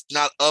guy that's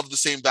not of the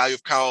same value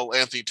of Karl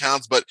Anthony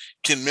Towns, but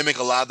can mimic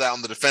a lot of that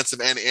on the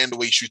defensive end and the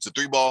way he shoots the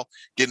three ball.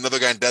 Get another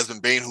guy in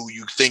Desmond Bane who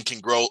you think can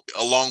grow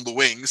along the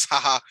wings,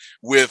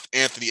 with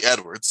Anthony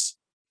Edwards.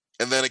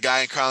 And then a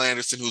guy in Kyle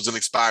Anderson who's an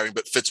expiring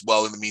but fits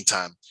well in the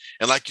meantime.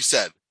 And like you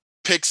said,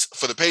 picks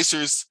for the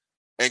Pacers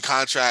and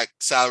contract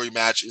salary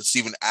match in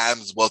Steven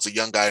Adams as well as a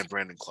young guy in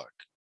Brandon Clark.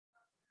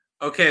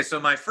 Okay, so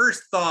my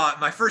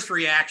first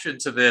reaction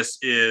to this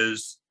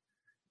is,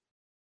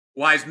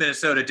 why is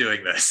Minnesota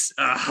doing this?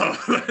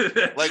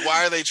 Like,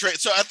 why are they trade?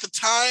 So at the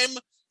time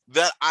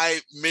that I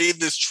made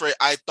this trade,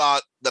 I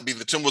thought that'd be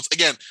the Timberwolves.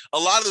 Again, a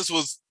lot of this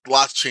was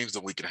lots changed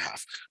in a week and a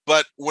half.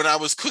 But when I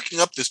was cooking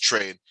up this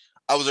trade,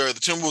 I was there. The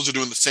Timberwolves are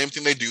doing the same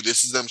thing they do.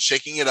 This is them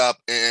shaking it up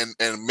and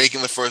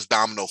making the first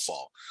domino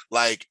fall.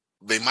 Like,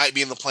 they might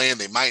be in the play-in,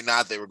 they might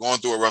not. They were going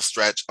through a rough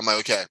stretch. I'm like,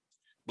 okay,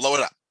 blow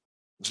it up.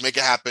 Just make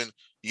it happen.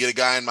 You get a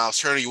guy in Miles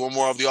Turner, you want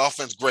more of the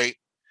offense, great.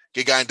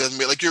 Get a guy in Desmond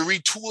Bane. Like, you're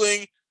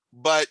retooling,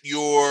 but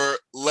you're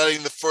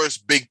letting the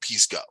first big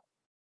piece go.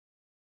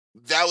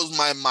 That was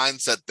my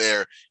mindset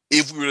there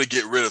if we were to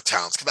get rid of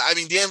Towns. Because, I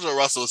mean, D'Angelo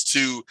Russell is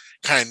too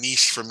kind of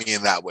niche for me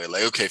in that way.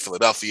 Like, okay,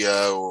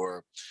 Philadelphia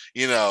or,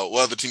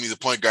 what other team needs a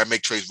point guard,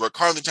 make trades work.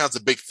 Karl Anthony Towns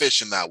is a big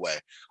fish in that way.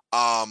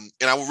 And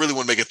I really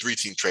want to make a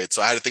 3-team trade.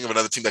 So I had to think of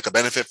another team that could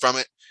benefit from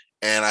it.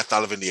 And I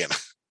thought of Indiana.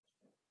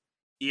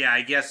 Yeah,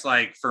 I guess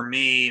like for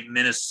me,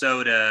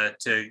 Minnesota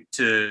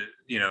to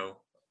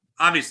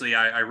obviously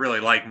I really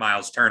like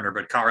Miles Turner,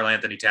 but Karl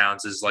Anthony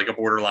Towns is like a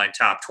borderline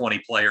top 20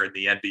 player in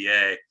the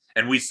NBA.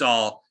 And we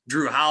saw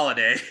Drew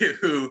Holiday,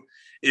 who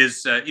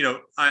is,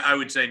 I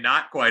would say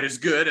not quite as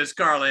good as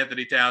Karl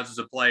Anthony Towns as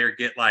a player,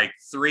 get like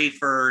 3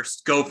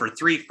 firsts, go for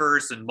 3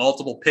 firsts and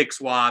multiple pick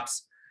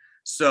swaps.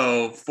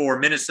 So for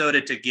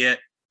Minnesota to get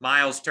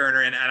Miles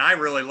Turner, and I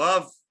really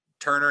love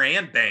Turner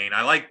and Bane.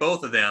 I like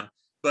both of them.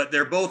 But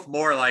they're both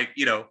more like,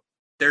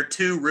 they're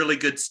 2 really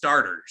good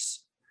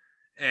starters.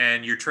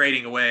 And you're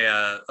trading away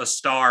a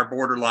star,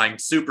 borderline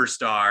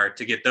superstar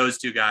to get those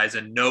 2 guys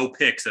and no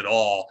picks at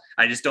all.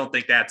 I just don't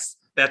think that's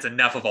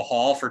enough of a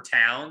haul for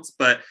Towns.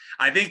 But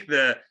I think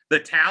the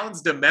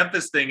Towns to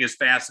Memphis thing is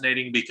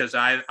fascinating because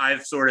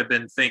I've sort of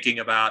been thinking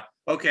about,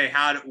 okay,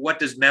 what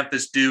does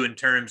Memphis do in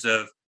terms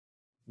of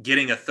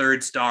getting a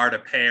third star to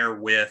pair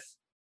with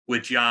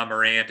Ja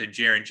Morant and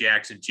Jaren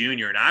Jackson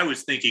Jr. And I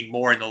was thinking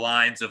more in the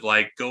lines of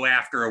like, go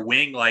after a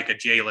wing like a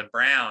Jaylen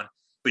Brown,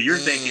 but you're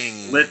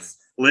thinking,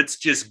 let's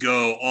just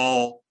go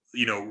all,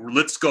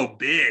 let's go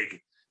big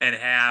and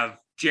have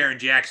Jaren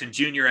Jackson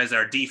Jr. as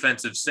our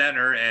defensive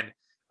center and,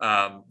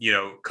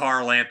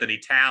 Karl Anthony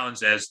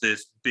Towns as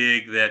this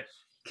big that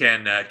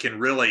can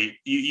really,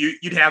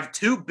 you'd have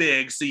 2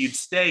 bigs. So you'd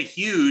stay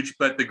huge,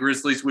 but the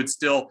Grizzlies would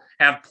still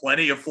have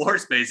plenty of floor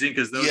spacing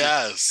because those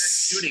are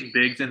shooting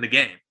bigs in the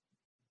game.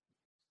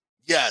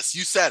 Yes,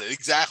 you said it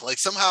exactly. Like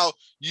somehow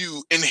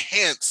you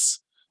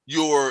enhance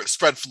your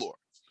spread floor.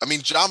 I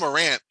mean, Ja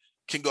Morant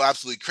can go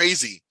absolutely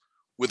crazy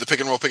with the pick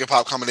and roll, pick and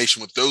pop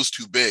combination with those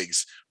 2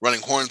 bigs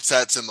running horn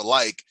sets and the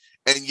like.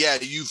 And yeah,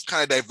 you've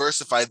kind of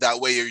diversified that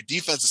way. Your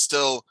defense is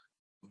still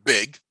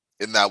big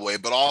in that way,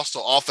 but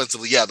also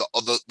offensively, yeah,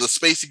 the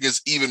spacing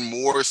is even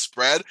more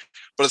spread,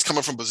 but it's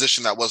coming from a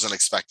position that wasn't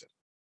expected.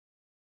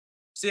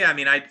 So yeah, I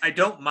mean, I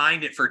don't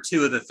mind it for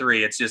 2 of the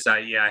 3. It's just I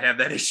have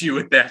that issue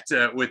with that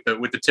with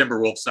the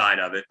Timberwolves side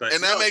of it. But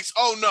and that makes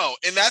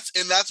and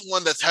that's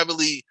one that's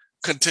heavily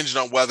contingent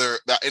on whether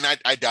that, and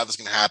I doubt this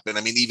is going to happen.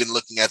 I mean, even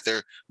looking at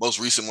their most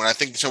recent one, I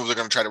think the Timberwolves are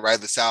going to try to ride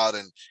this out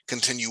and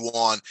continue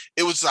on.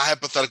 It was a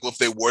hypothetical if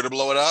they were to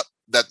blow it up,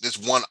 that there's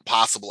one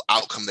possible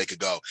outcome they could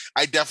go.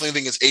 I definitely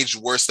think it's aged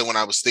worse than when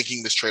I was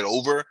thinking this trade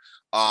over.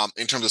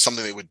 In terms of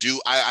something they would do,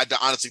 I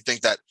honestly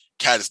think that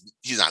Cat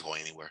he's not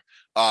going anywhere.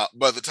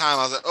 But at the time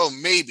I was like, oh,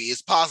 maybe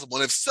it's possible.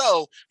 And if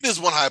so, there's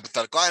one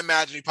hypothetical. I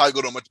imagine he'd probably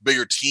go to a much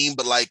bigger team,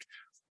 but like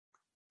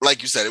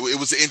you said, it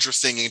was an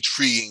interesting,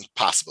 intriguing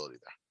possibility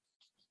there.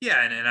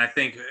 Yeah, and I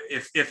think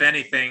if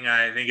anything,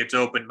 I think it's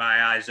opened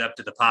my eyes up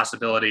to the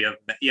possibility of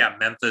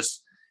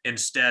Memphis,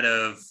 instead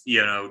of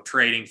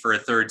trading for a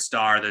third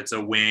star that's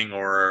a wing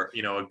or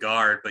a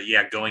guard, but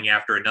going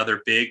after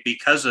another big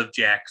because of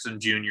Jackson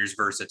Jr.'s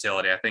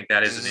versatility. I think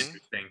that is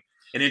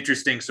an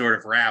interesting sort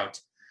of route.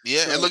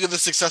 Yeah, and look at the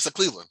success of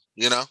Cleveland.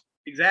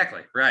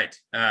 Exactly right.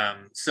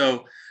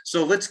 So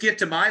let's get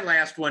to my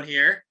last one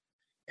here.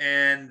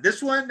 And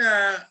this one,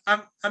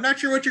 I'm not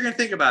sure what you're going to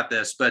think about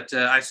this, but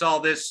I saw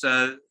this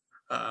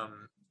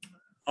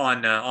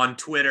on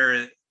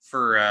Twitter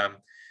for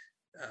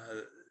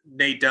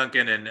Nate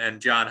Duncan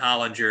and John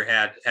Hollinger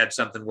had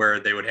something where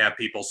they would have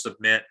people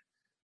submit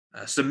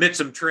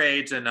some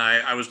trades, and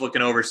I was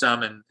looking over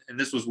some, and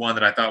this was one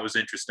that I thought was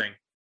interesting.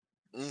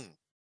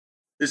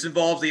 This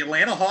involves the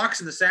Atlanta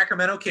Hawks and the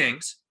Sacramento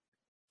Kings,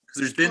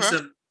 because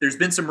there's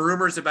been some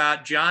rumors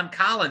about John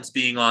Collins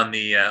being on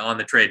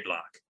the trade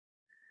block.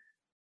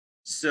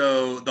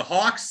 So the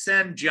Hawks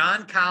send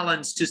John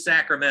Collins to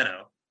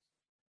Sacramento.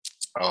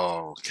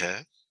 Oh,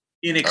 okay.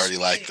 I already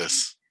like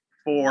this.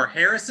 For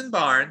Harrison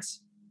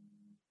Barnes,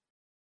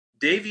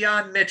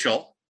 Davion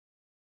Mitchell,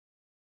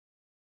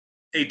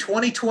 a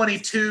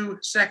 2022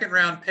 second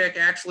round pick,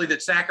 actually,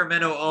 that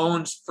Sacramento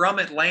owns from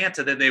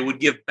Atlanta that they would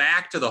give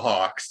back to the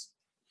Hawks.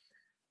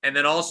 And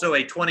then also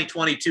a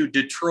 2022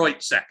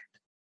 Detroit second.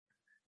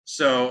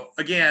 So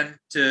again,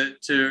 to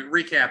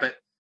recap it,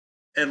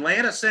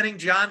 Atlanta sending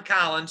John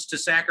Collins to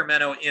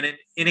Sacramento in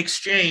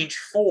exchange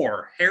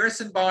for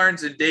Harrison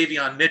Barnes and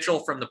Davion Mitchell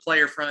from the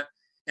player front,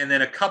 and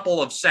then a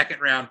couple of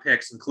second-round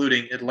picks,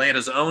 including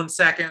Atlanta's own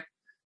second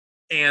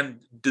and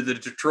the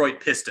Detroit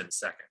Pistons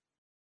second.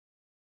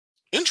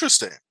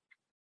 Interesting.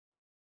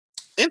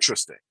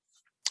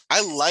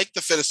 I like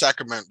the fit of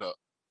Sacramento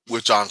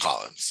with John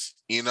Collins.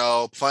 You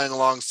know, playing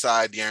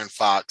alongside De'Aaron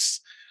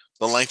Fox,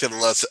 the length and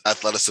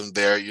athleticism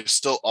there. You're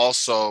still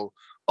also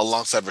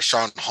alongside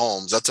Rashawn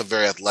Holmes. That's a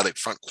very athletic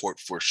front court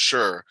for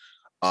sure.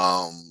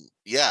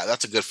 Yeah,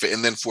 that's a good fit.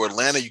 And then for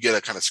Atlanta, you get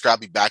a kind of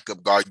scrappy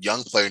backup guard,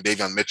 young player,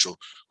 Davion Mitchell,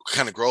 who can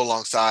kind of grow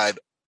alongside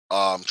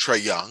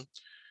Trae Young.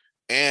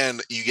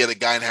 And you get a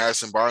guy in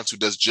Harrison Barnes who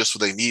does just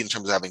what they need in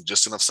terms of having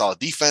just enough solid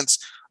defense,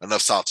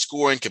 enough solid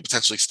scoring, can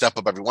potentially step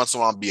up every once in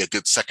a while and be a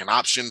good second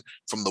option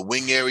from the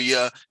wing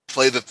area,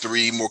 play the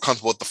three, more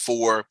comfortable with the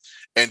four,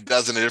 and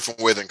does it in a different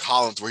way than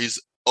Collins, where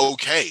he's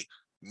okay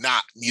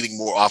not needing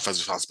more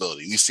offensive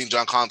responsibility. We've seen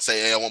John Collins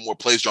say, hey, I want more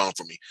plays drawn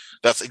for me.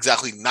 That's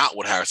exactly not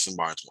what Harrison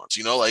Barnes wants.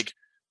 You know, like,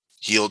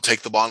 he'll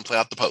take the ball and play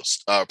out the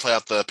post, play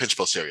out the pinch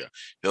post area.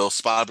 He'll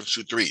spot up and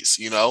shoot threes.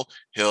 You know,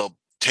 he'll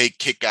take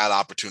kick out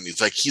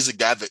opportunities. Like, he's a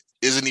guy that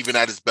isn't even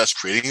at his best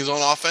creating his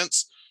own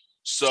offense,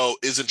 so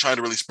isn't trying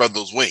to really spread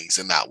those wings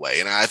in that way.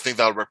 And I think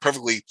that would work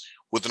perfectly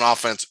with an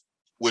offense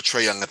with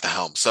Trae Young at the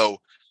helm. So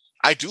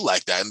I do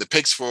like that. And the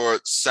picks for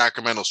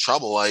Sacramento's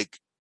trouble, like,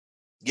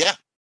 yeah.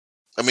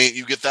 I mean,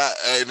 you get that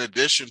in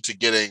addition to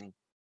getting,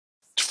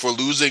 for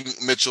losing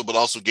Mitchell, but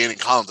also gaining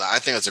Collins. I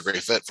think that's a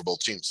great fit for both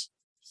teams.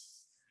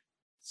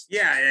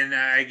 Yeah, and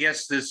I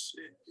guess this,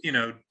 you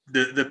know,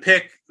 the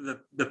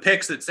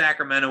picks that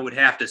Sacramento would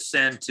have to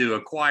send to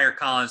acquire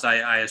Collins,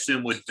 I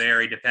assume would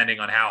vary depending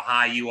on how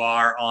high you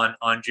are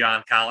on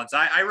John Collins.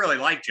 I really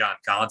like John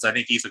Collins. I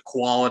think he's a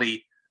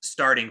quality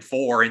starting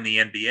four in the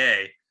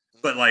NBA.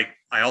 But, like,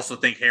 I also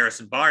think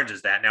Harrison Barnes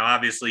is that. Now,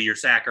 obviously, you're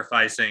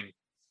sacrificing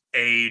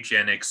age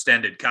and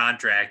extended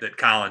contract that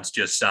Collins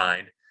just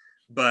signed.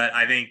 But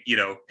I think, you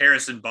know,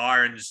 Harrison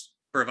Barnes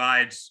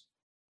provides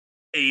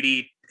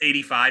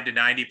 85 to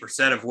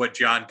 90% of what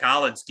John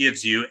Collins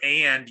gives you.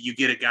 And you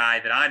get a guy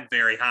that I'm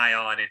very high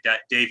on in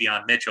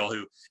Davion Mitchell,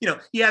 who, you know,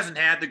 he hasn't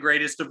had the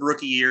greatest of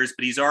rookie years,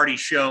 but he's already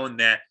shown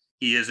that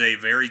he is a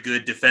very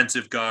good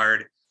defensive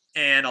guard.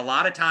 And a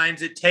lot of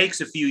times it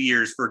takes a few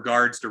years for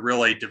guards to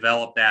really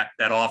develop that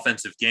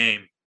offensive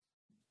game.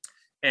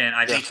 And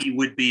I think he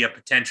would be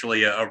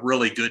potentially a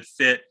really good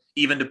fit,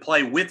 even to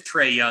play with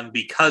Trae Young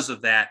because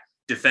of that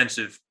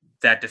defensive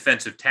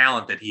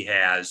talent that he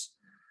has.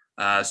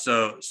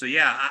 So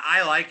yeah,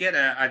 I like it.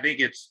 I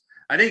think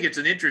it's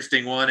an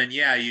interesting one. And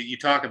yeah, you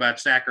talk about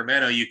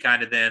Sacramento, you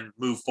kind of then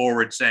move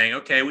forward saying,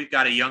 okay, we've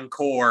got a young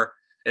core,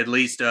 at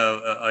least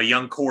a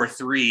young core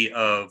three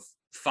of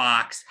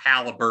Fox,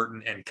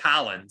 Halliburton, and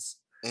Collins,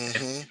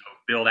 and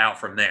build out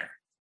from there.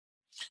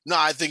 No,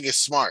 I think it's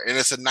smart, and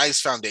it's a nice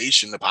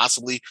foundation to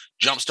possibly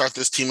jumpstart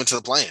this team into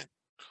the play-in.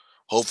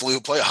 Hopefully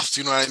the playoffs,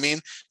 you know what I mean?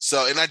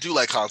 So, and I do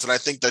like Collins, and I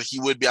think that he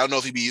would be, I don't know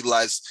if he'd be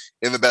utilized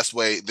in the best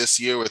way this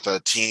year with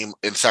a team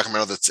in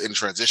Sacramento that's in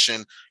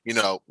transition. You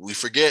know, we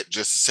forget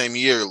just the same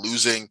year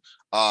losing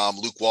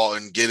Luke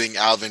Walton, getting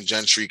Alvin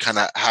Gentry, kind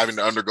of having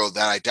to undergo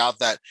that. I doubt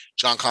that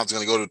John Collins is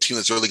going to go to a team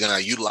that's really going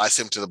to utilize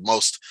him to the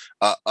most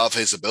of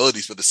his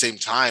abilities, but at the same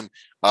time,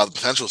 the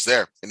potential is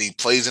there, and he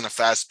plays in a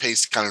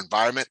fast-paced kind of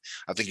environment.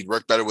 I think he'd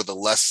work better with a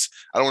less,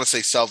 I don't want to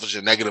say selfish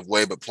and negative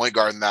way, but point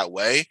guard in that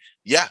way.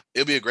 Yeah,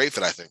 it'll be a great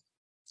fit, I think.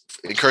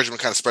 Encourage him to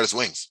kind of spread his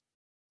wings.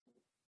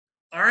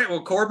 All right,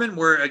 well, Corbin,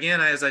 we're, again,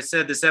 as I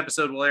said, this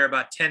episode will air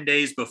about 10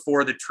 days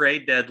before the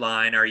trade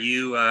deadline. Are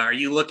you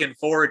looking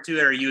forward to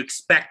it? Are you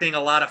expecting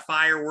a lot of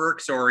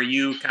fireworks, or are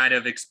you kind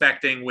of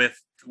expecting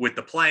with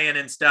the play-in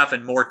and stuff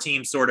and more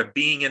teams sort of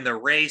being in the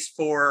race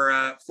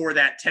for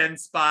that 10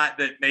 spot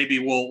that maybe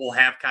we'll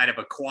have kind of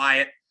a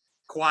quiet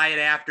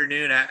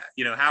afternoon?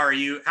 You know, how are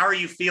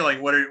you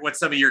feeling? What's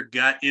some of your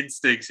gut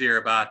instincts here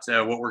about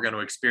what we're going to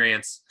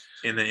experience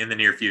in the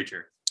near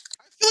future?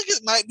 I feel like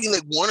it might be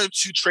like one or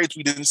two trades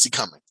we didn't see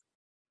coming.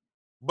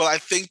 But I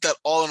think that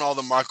all in all,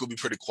 the market will be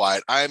pretty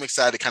quiet. I am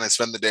excited to kind of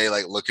spend the day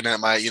like looking at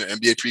my,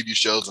 NBA preview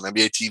shows on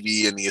NBA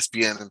TV and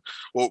ESPN, and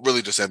well,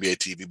 really just NBA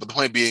TV. But the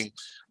point being,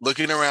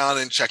 looking around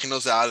and checking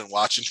those out and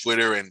watching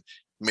Twitter and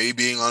maybe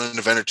being on an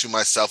event or two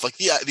myself. Like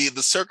the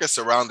circus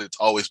around it's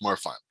always more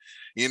fun.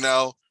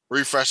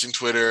 Refreshing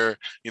Twitter,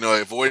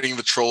 avoiding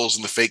the trolls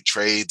and the fake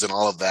trades and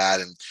all of that,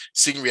 and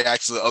seeing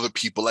reactions of other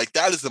people. Like,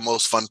 that is the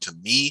most fun to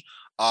me.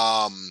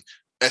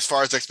 As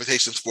far as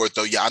expectations for it,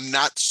 though, yeah, I'm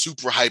not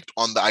super hyped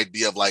on the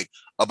idea of like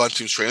a bunch of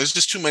teams trading. There's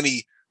just too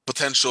many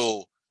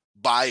potential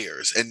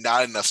buyers and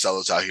not enough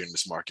sellers out here in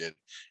this market.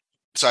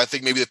 So I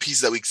think maybe the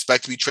pieces that we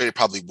expect to be traded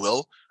probably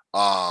will.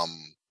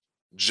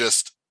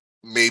 Just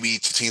maybe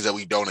to teams that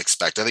we don't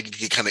expect. I think it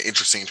can get kind of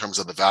interesting in terms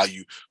of the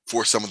value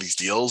for some of these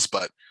deals,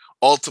 but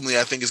ultimately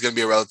I think it's going to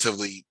be a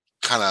relatively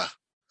kind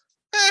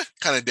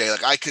of day.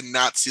 Like I could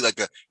not see like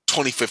a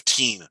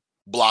 2015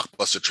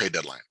 blockbuster trade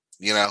deadline,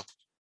 you know?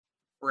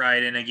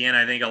 Right. And again,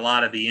 I think a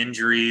lot of the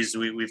injuries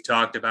we've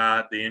talked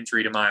about, the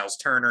injury to Miles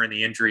Turner and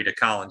the injury to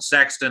Colin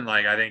Sexton,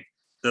 like I think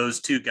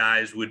those two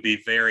guys would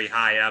be very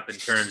high up in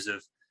terms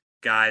of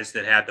guys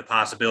that had the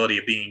possibility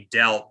of being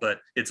dealt, but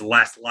it's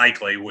less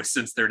likely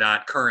since they're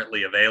not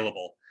currently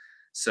available.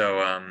 So,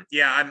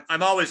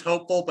 I'm always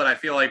hopeful, but I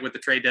feel like with the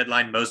trade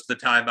deadline, most of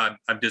the time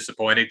I'm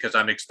disappointed because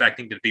I'm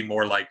expecting to be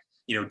more like,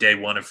 day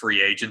one of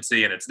free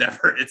agency, and it's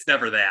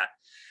never that.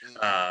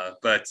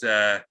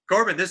 But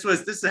Corbin, this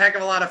is a heck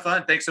of a lot of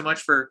fun. Thanks so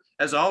much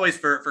as always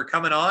for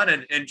coming on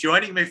and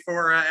joining me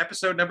for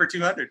episode number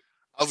 200.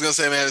 I was going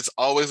to say, man, it's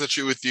always a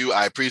treat with you.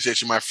 I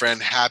appreciate you, my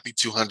friend. Happy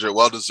 200,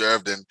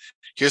 well-deserved. And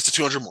here's to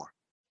 200 more.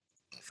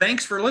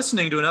 Thanks for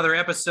listening to another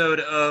episode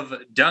of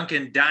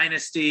Duncan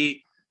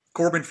Dynasty.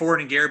 Corbin Ford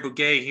and Garrett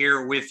Bouguet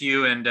here with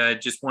you. And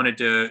just wanted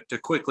to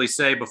quickly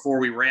say before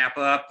we wrap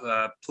up,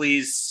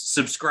 please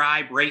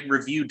subscribe, rate, and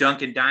review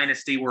Duncan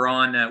Dynasty. We're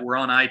on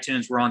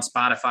iTunes. We're on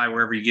Spotify,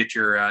 wherever you get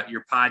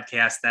your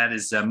podcast. That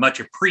is much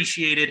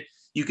appreciated.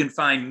 You can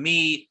find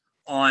me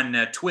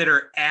on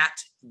Twitter at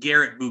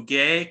Garrett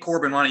Bouguet.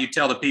 Corbin, why don't you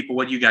tell the people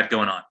what you got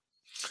going on?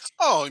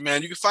 Oh,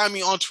 man, you can find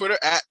me on Twitter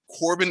at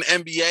Corbin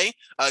NBA.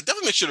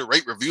 Definitely make sure to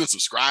rate, review, and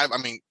subscribe.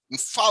 I mean,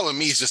 following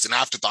me is just an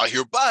afterthought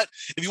here. But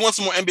if you want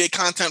some more NBA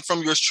content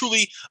from yours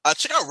truly,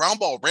 check out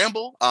Roundball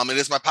Ramble. It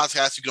is my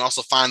podcast. You can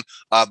also find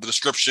the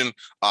description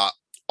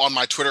on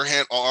my Twitter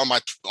handle,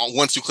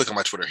 once you click on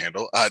my Twitter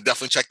handle.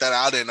 Definitely check that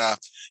out. And a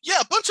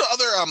bunch of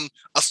other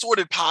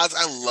assorted pods.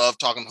 I love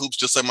talking hoops,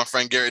 just like my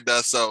friend Garrett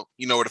does. So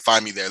you know where to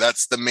find me there.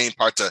 That's the main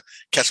part to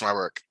catch my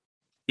work.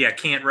 Yeah,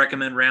 can't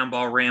recommend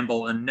Roundball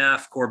Ramble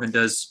enough. Corbin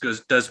does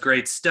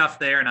great stuff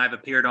there, and I've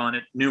appeared on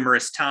it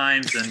numerous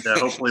times, and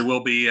hopefully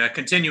we'll be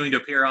continuing to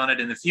appear on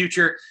it in the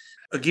future.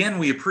 Again,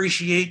 we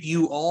appreciate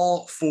you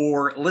all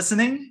for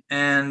listening,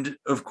 and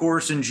of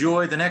course,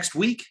 enjoy the next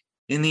week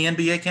in the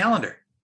NBA calendar.